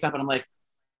like wake up and I'm like,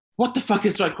 what the fuck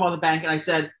is, so I call the bank and I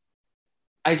said,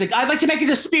 I'd like to make a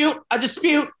dispute.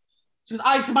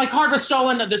 My card was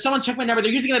stolen. Someone took my number.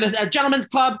 They're using it as a gentleman's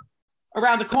club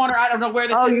around the corner. I don't know where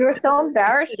this is. Oh, you're so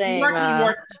embarrassing.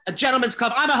 A gentleman's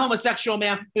club. I'm a homosexual,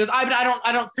 man. Because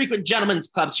I don't frequent gentlemen's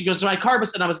clubs. She goes, so my card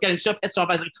was, and I was getting so pissed off.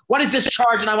 I was like, what is this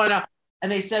charge? And I want to know.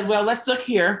 And they said, well, let's look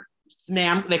here,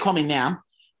 ma'am. They call me ma'am.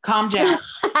 Calm down.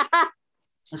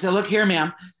 I said, look here,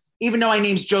 ma'am. Even though my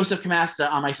name's Joseph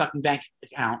Camasta on my fucking bank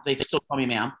account, they still call me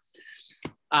ma'am.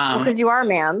 Because you are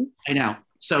ma'am. I know.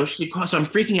 So so I'm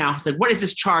freaking out. I said, what is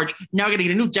this charge? Now I got to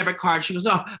get a new debit card. She goes,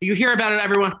 oh, you hear about it,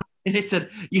 everyone? And they said,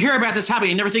 you hear about this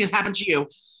happening. Never think it's happened to you.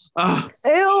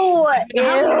 Ew.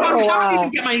 How do I even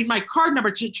get my card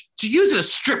number to use at a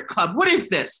strip club? What is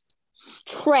this?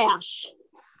 Trash.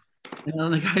 And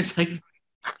then the guy's like,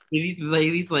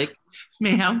 ladies like,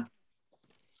 ma'am,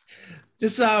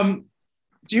 just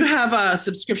do you have a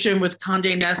subscription with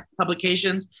Condé Nast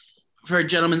Publications for a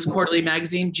Gentleman's Quarterly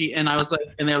magazine? And I was like,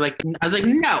 and they're like, I was like,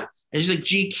 no. And she's like,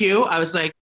 GQ. I was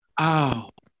like, oh,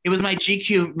 it was my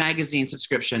GQ magazine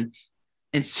subscription.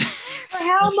 And so,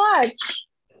 for how much?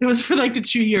 It was for like the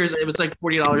 2 years. It was like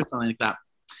 $40, something like that.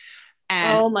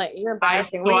 And oh my, you're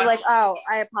embarrassing. Were you like, oh,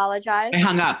 I apologize? I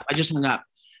hung up. I just hung up.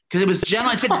 Because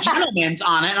it said gentleman's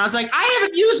on it. And I was like, I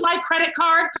haven't used my credit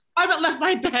card. I haven't left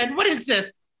my bed. What is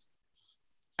this?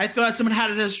 I thought someone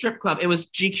had it at a strip club. It was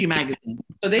GQ magazine.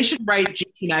 So they should write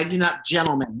GQ magazine, not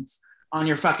gentlemen's, on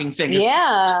your fucking thing.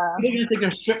 Yeah. They're going to think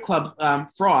they're strip club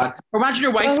fraud. Imagine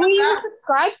your wife. Who even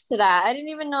subscribes to that? I didn't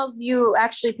even know you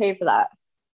actually pay for that.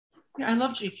 Yeah, I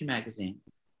love GQ magazine.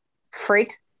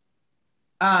 Freak.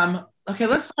 Okay,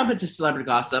 let's jump into celebrity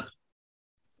gossip.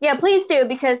 Yeah, please do,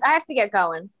 because I have to get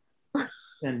going.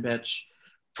 Then, bitch.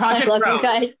 Project Rose. You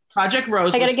guys. Project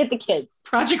Rose. I gotta get the kids.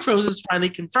 Project Rose is finally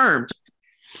confirmed.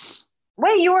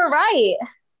 Wait, you were right.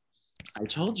 I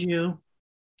told you.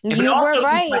 You were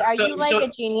right. Are you like a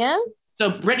genius? So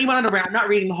Brittany went on around. I'm not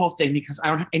reading the whole thing because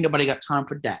ain't nobody got time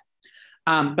for that.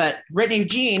 But Brittany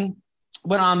Jean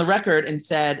went on the record and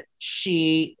said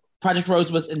Project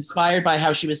Rose was inspired by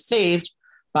how she was saved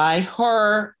by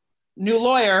her new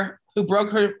lawyer who broke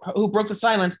the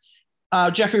silence,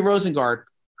 Matthew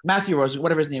Rosengard,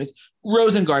 whatever his name is,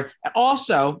 Rosengard. And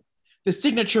also, the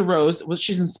signature rose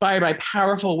she's inspired by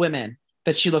powerful women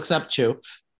that she looks up to.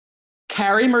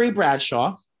 Carrie Marie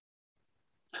Bradshaw,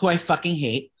 who I fucking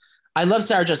hate. I love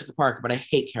Sarah Jessica Parker, but I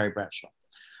hate Carrie Bradshaw.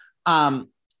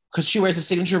 Because she wears the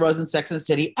signature rose in Sex and the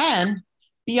City, and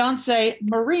Beyonce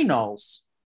Marie Knowles,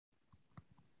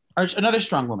 another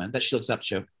strong woman that she looks up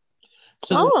to.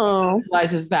 So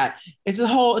realizes that it's a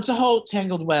whole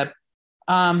tangled web.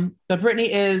 But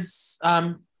Brittany is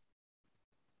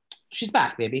she's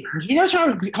back, baby. You know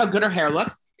how good her hair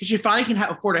looks? Because she finally can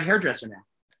afford a hairdresser now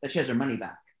that she has her money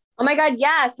back. Oh my God,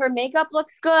 yes. Her makeup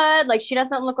looks good. Like, she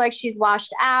doesn't look like she's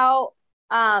washed out.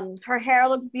 Her hair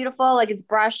looks beautiful. Like, it's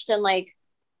brushed and like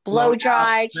blow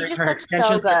dried. She just looks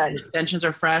so good. Her extensions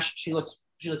are fresh. She looks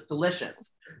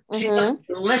delicious. She looks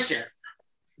delicious.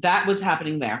 That was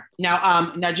happening there.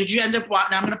 Now did you end up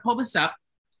watching? Now I'm going to pull this up.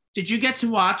 Did you get to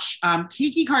watch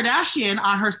Kiki Kardashian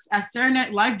on her Saturday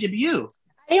Night Live debut?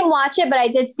 I didn't watch it, but I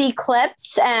did see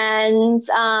clips, and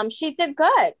she did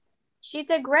good. She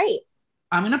did great.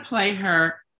 I'm going to play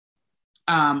her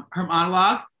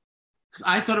monologue because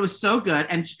I thought it was so good.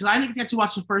 And because I didn't get to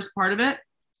watch the first part of it,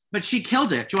 but she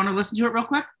killed it. Do you want to listen to it real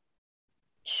quick?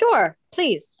 Sure,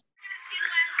 please.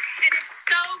 And it's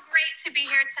so great to be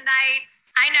here tonight.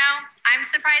 I know. I'm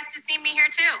surprised to see me here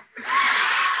too.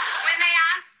 When they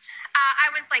asked, I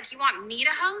was like, you want me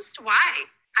to host? Why?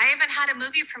 I haven't had a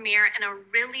movie premiere in a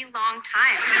really long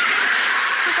time.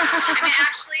 I mean,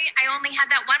 actually, I only had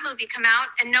that one movie come out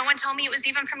and no one told me it was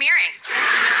even premiering.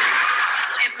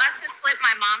 It must have slipped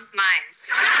my mom's mind.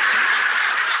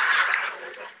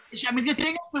 I mean, the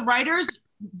thing is, the writers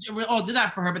all did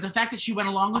that for her, but the fact that she went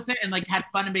along with it and like had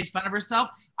fun and made fun of herself,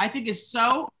 I think is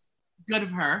so good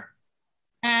of her.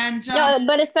 And no,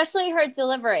 but especially her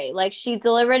delivery, like she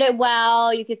delivered it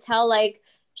well. You could tell like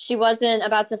she wasn't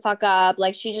about to fuck up.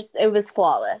 Like it was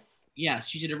flawless. Yes,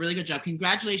 she did a really good job.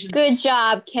 Congratulations. Good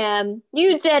job, Kim.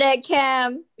 You did it,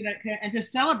 Kim. And to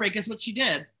celebrate, guess what she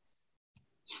did?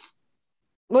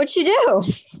 What'd she do?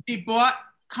 She bought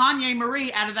Kanye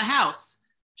Marie out of the house.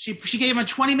 She gave him a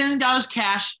 $20 million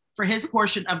cash for his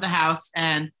portion of the house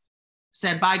and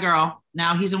said, bye, girl.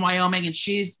 Now he's in Wyoming and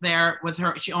she's there with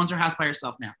her. She owns her house by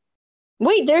herself now.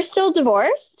 Wait, they're still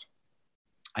divorced?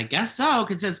 I guess so.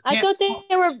 Because says I thought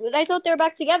they were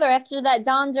back together after that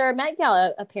Donner Met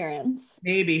Gala appearance.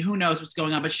 Maybe, who knows what's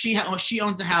going on? But she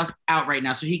owns the house outright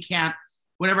now, so he can't.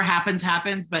 Whatever happens.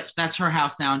 But that's her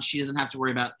house now, and she doesn't have to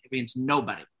worry about it against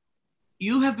nobody.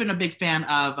 You have been a big fan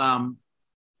of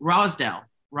Rosdell.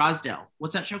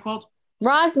 What's that show called?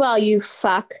 Roswell, you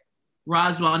fuck.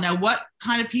 Roswell. Now, what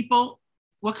kind of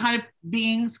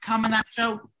beings come in that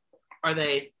show? Are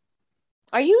they?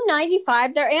 Are you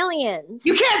 95? They're aliens.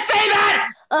 You can't say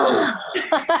that!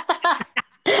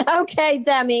 Okay,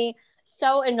 Demi.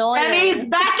 So annoying. Demi's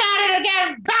back at it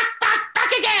again.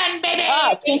 Back again, baby.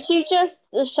 Can she just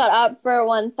shut up for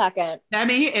 1 second?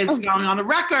 Demi is going on the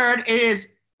record. It is,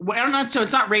 I don't know, so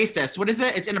it's not racist. What is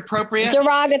it? It's inappropriate.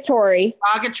 Derogatory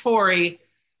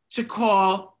to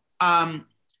call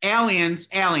aliens.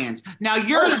 Now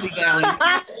you're an illegal alien.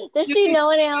 Does she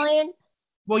know an alien?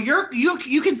 Well,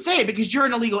 you can say it because you're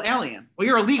an illegal alien. Well,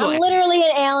 you're illegal. I'm literally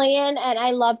an alien, and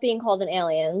I love being called an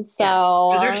alien. So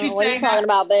what are you talking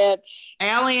about, bitch?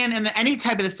 Alien in any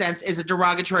type of the sense is a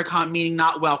derogatory comment, meaning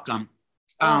not welcome.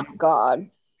 Oh God.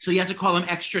 So you have to call them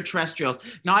extraterrestrials.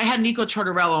 Now, I had Nico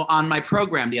Tortorello on my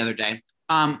program the other day.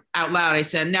 Out loud, I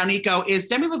said, "Now, Nico, is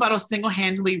Demi Lovato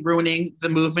single-handedly ruining the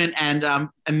movement and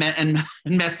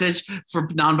message for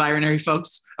non-binary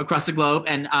folks across the globe?"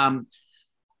 And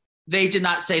they did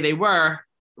not say they were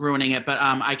ruining it, but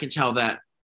I can tell that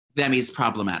Demi's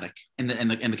problematic in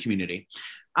the community.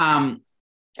 I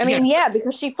mean, yeah,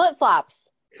 because she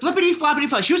flip-flops. Flippity floppity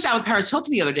flop. She was out with Paris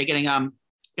Hilton the other day getting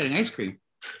ice cream.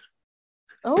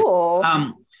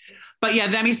 Oh. But yeah,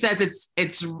 Demi says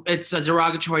it's a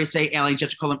derogatory to say aliens. You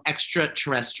have to call them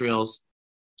extraterrestrials.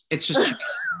 It's just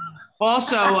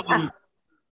also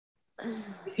you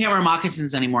can't wear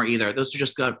moccasins anymore either. Those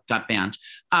just got banned.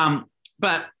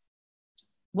 But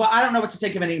well, I don't know what to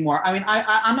think of it anymore. I mean,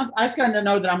 I just got to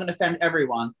know that I'm going to offend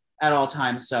everyone at all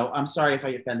times. So I'm sorry if I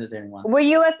offended anyone. Were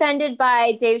you offended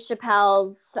by Dave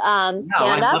Chappelle's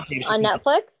stand-up on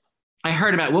Netflix? I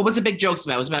heard about it. What was the big jokes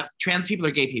about? It was about trans people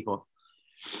or gay people?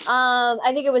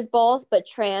 I think it was both, but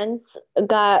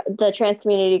the trans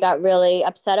community got really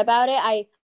upset about it.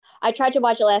 I tried to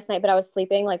watch it last night, but I was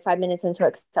sleeping like 5 minutes into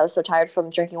it because I was so tired from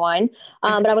drinking wine.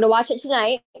 But I'm going to watch it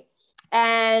tonight.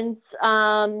 And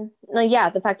yeah,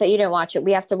 the fact that you didn't watch it,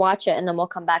 we have to watch it and then we'll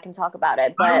come back and talk about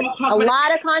it. But a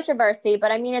lot of controversy,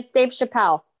 but I mean, it's Dave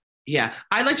Chappelle. Yeah.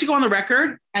 I'd like to go on the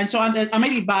record. And so I may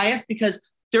be biased because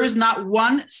there is not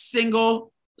one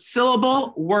single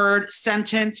syllable, word,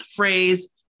 sentence, phrase,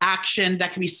 action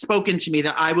that can be spoken to me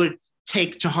that I would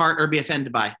take to heart or be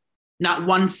offended by. Not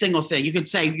one single thing. You could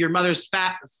say your mother's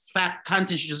fat cunt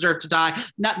and she deserved to die.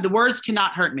 The words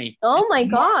cannot hurt me. Oh my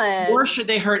God. Or should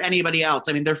they hurt anybody else?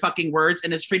 I mean, they're fucking words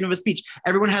and it's freedom of speech.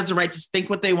 Everyone has the right to think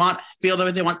what they want, feel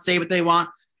what they want, say what they want.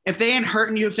 If they ain't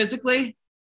hurting you physically,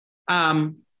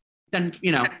 then,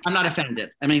 I'm not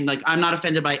offended. I mean, like, I'm not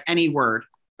offended by any word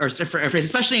or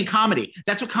especially in comedy.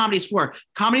 That's what comedy is for.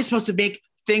 Comedy is supposed to make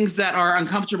things that are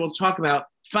uncomfortable to talk about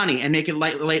funny and make it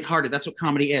lighthearted. That's what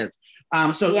comedy is.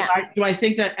 Do I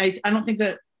think that I don't think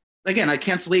that, again, like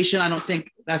cancellation, I don't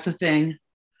think that's a thing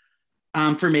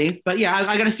for me. But yeah,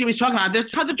 I got to see what he's talking about.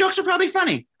 The jokes are probably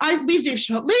funny. Leave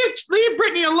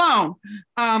Britney alone.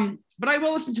 But I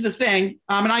will listen to the thing.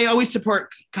 And I always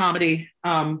support comedy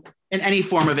in any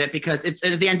form of it because it's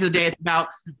at the end of the day, it's about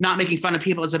not making fun of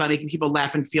people. It's about making people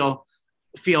laugh and feel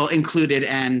included.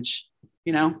 And,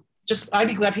 I'd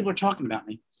be glad people are talking about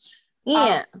me.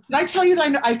 Yeah. Did I tell you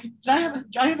that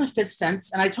I have a fifth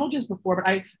sense? And I told you this before, but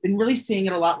I've been really seeing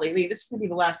it a lot lately. This is going to be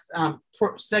the last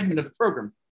segment of the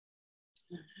program.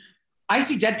 I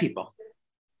see dead people.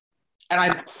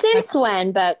 And Since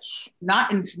when, bitch?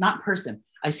 Not in person.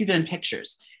 I see them in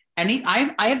pictures. And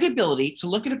I have the ability to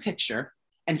look at a picture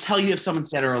and tell you if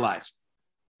someone's dead or alive.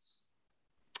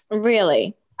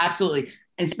 Really? Absolutely.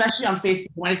 Especially on Facebook.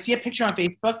 When I see a picture on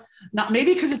Facebook, not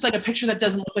maybe because it's like a picture that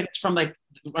doesn't look like it's from like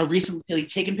a recently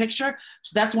taken picture.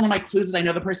 So that's one of my clues that I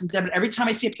know the person's dead. But every time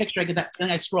I see a picture, I get that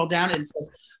feeling. I scroll down and it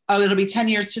says, oh, it'll be 10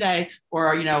 years today.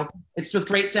 Or, it's with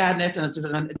great sadness.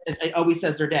 And it always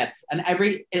says they're dead. And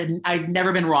I've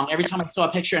never been wrong. Every time I saw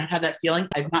a picture and had that feeling,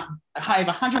 I have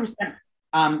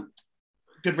 100%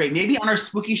 good rate. Maybe on our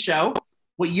spooky show,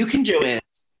 what you can do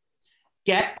is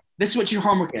this is what your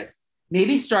homework is.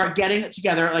 Maybe start getting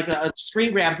together like a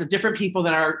screen grabs of different people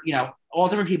that are, all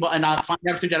different people, and I'll find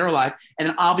out if they're dead or alive, and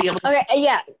then I'll be able to. Okay,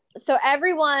 yeah. So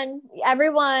everyone,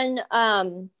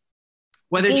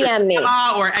 whether it's DM me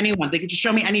or anyone, they can just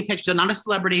show me any picture. They're not a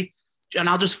celebrity, and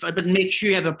I'll just make sure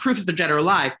you have the proof if they're dead or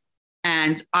alive,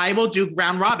 and I will do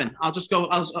round robin. I'll just go.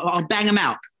 I'll bang them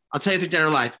out. I'll tell you if they're dead or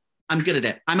alive. I'm good at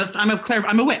it. I'm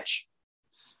a witch.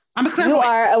 I'm a clairvoyant. You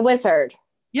are a wizard.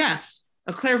 Yes,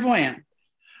 a clairvoyant.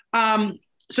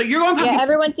 So you're going pumpkin. Yeah,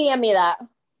 everyone DM me that.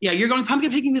 Yeah, you're going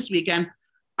pumpkin picking this weekend.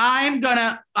 I'm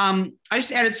gonna I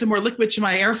just added some more liquid to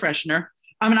my air freshener.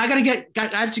 I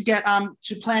have to get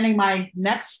to planning my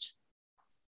next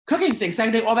cooking thing. So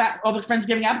I can do all the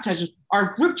Friendsgiving appetizers.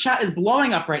 Our group chat is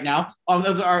blowing up right now of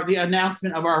the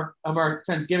announcement of our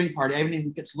Friendsgiving party. I haven't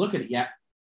even get to look at it yet.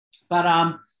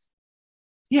 But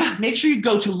yeah, make sure you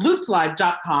go to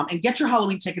loopslive.com and get your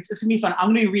Halloween tickets. It's going to be fun.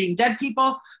 I'm going to be reading dead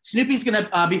people. Snoopy's going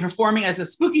to be performing as a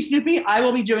spooky Snoopy. I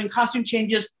will be doing costume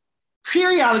changes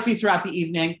periodically throughout the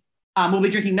evening. We'll be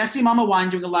drinking Messy Mama wine,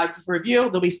 doing a live review.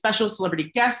 There'll be special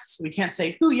celebrity guests. We can't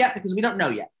say who yet because we don't know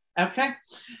yet. Okay.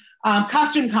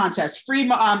 Costume contest, free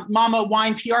Mama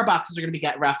wine PR boxes are going to be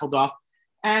raffled off.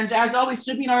 And as always,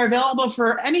 Snoopy and I are available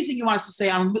for anything you want us to say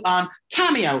on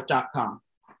cameo.com.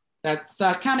 That's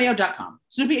cameo.com.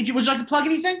 Snoopy, would you like to plug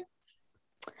anything?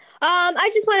 I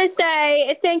just want to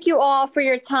say thank you all for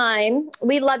your time.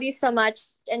 We love you so much.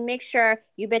 And make sure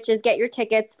you bitches get your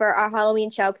tickets for our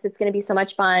Halloween show because it's going to be so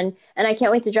much fun. And I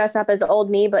can't wait to dress up as old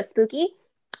me, but spooky.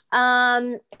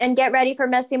 And get ready for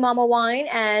Messy Mama Wine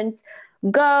and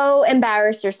go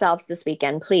embarrass yourselves this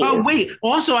weekend, please. Oh, wait.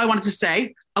 Also, I wanted to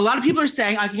say, a lot of people are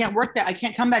saying I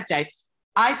can't come that day.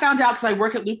 I found out because I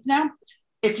work at Loop now.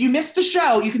 If you miss the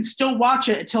show, you can still watch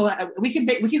it until we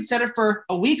can set it for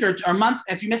a week or a month.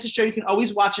 If you miss the show, you can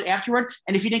always watch it afterward.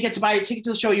 And if you didn't get to buy a ticket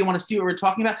to the show, you want to see what we're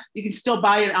talking about, you can still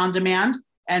buy it on demand.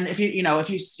 And if you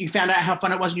found out how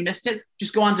fun it was and you missed it,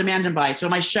 just go on demand and buy it. So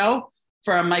my show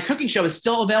for my cooking show is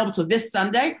still available till this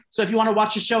Sunday. So if you want to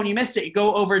watch the show and you missed it, you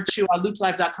go over to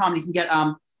loopslive.com. You can get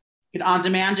on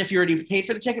demand if you already paid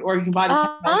for the ticket, or you can buy the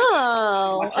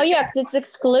ticket. Yeah, because it's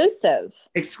exclusive.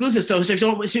 Exclusive. So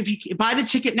if you buy the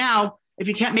ticket now, if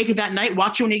you can't make it that night,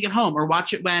 watch it when you get home, or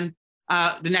watch it when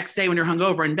the next day when you're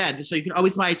hungover in bed. So you can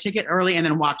always buy a ticket early and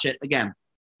then watch it again.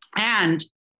 And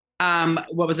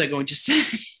what was I going to say?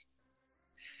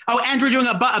 Oh, and we're doing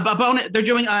a bonus. They're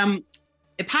doing a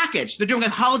package. They're doing a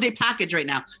holiday package right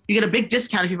now. You get a big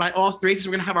discount if you buy all three because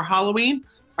we're going to have our Halloween,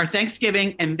 our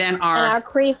Thanksgiving, and then our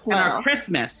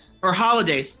Christmas or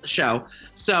holidays show.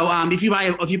 So if you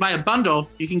buy a bundle,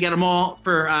 you can get them all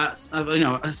for a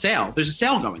sale. There's a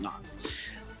sale going on.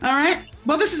 All right.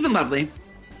 Well, this has been lovely.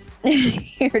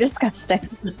 You're disgusting.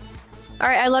 All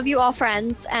right. I love you all,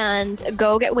 friends, and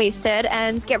go get wasted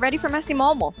and get ready for Messy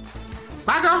Mama.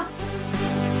 Bye, girl.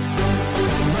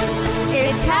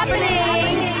 It's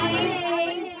happening.